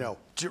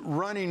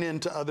 Running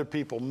into other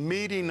people,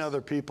 meeting other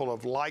people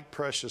of like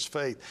precious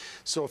faith.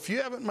 So if you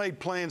haven't made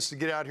plans to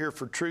get out here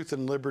for Truth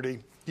and Liberty,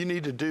 you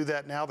need to do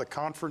that now. The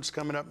conference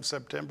coming up in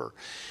September.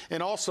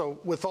 And also,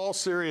 with all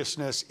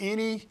seriousness,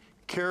 any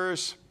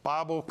Charis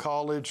Bible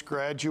College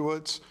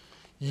graduates,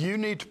 you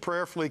need to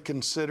prayerfully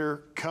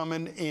consider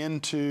coming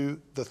into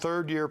the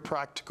third-year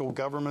practical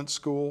government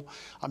school.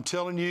 I'm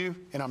telling you,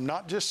 and I'm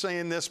not just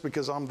saying this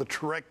because I'm the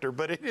director,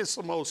 but it is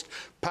the most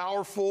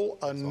powerful,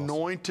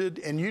 anointed,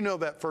 and you know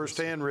that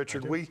firsthand,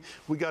 Richard. We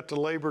got to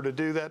labor to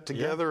do that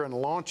together and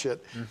launch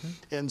it.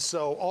 And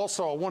so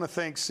also I want to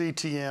thank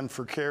CTN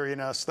for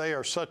carrying us. They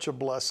are such a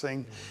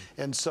blessing.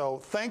 And so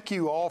thank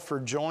you all for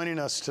joining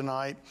us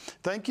tonight.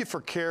 Thank you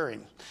for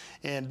caring.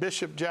 And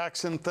Bishop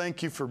Jackson,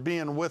 thank you for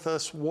being with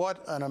us.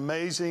 What an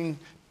amazing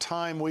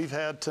time we've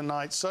had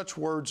tonight. Such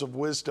words of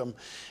wisdom.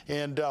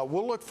 And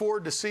we'll look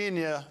forward to seeing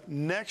you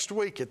next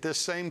week at this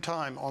same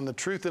time on the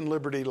Truth and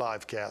Liberty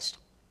Livecast.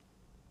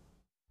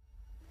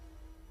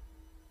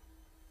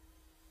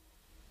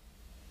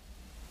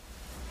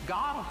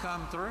 God will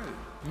come through.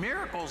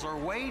 Miracles are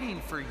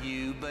waiting for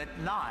you, but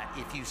not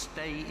if you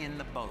stay in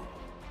the boat.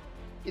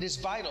 It is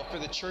vital for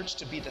the church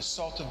to be the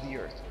salt of the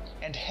earth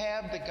and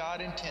have the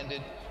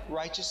God-intended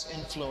righteous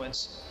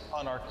influence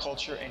on our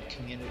culture and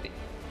community.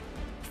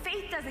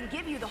 Faith doesn't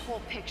give you the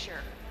whole picture.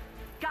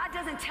 God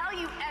doesn't tell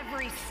you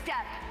every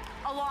step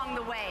along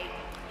the way.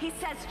 He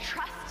says,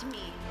 trust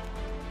me.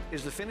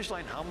 Is the finish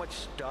line how much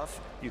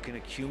stuff you can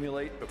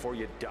accumulate before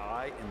you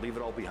die and leave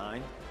it all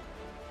behind?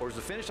 Or is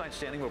the finish line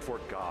standing before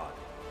God?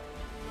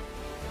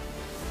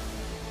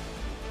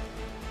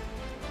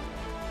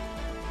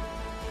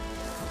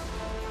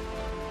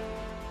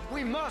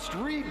 We must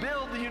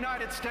rebuild the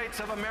United States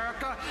of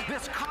America,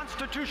 this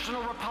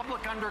constitutional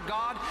republic under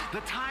God.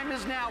 The time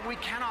is now. We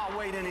cannot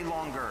wait any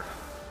longer.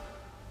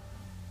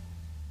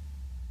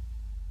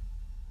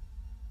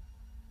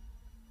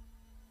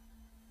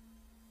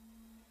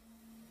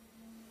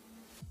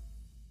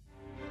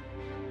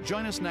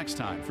 Join us next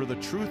time for the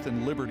Truth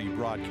and Liberty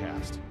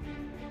broadcast.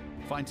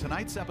 Find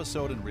tonight's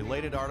episode and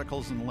related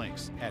articles and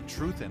links at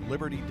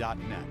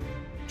truthandliberty.net.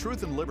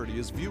 Truth and Liberty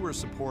is viewer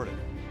supported.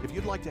 If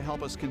you'd like to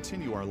help us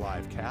continue our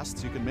live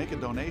casts, you can make a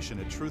donation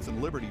at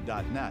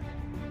truthandliberty.net.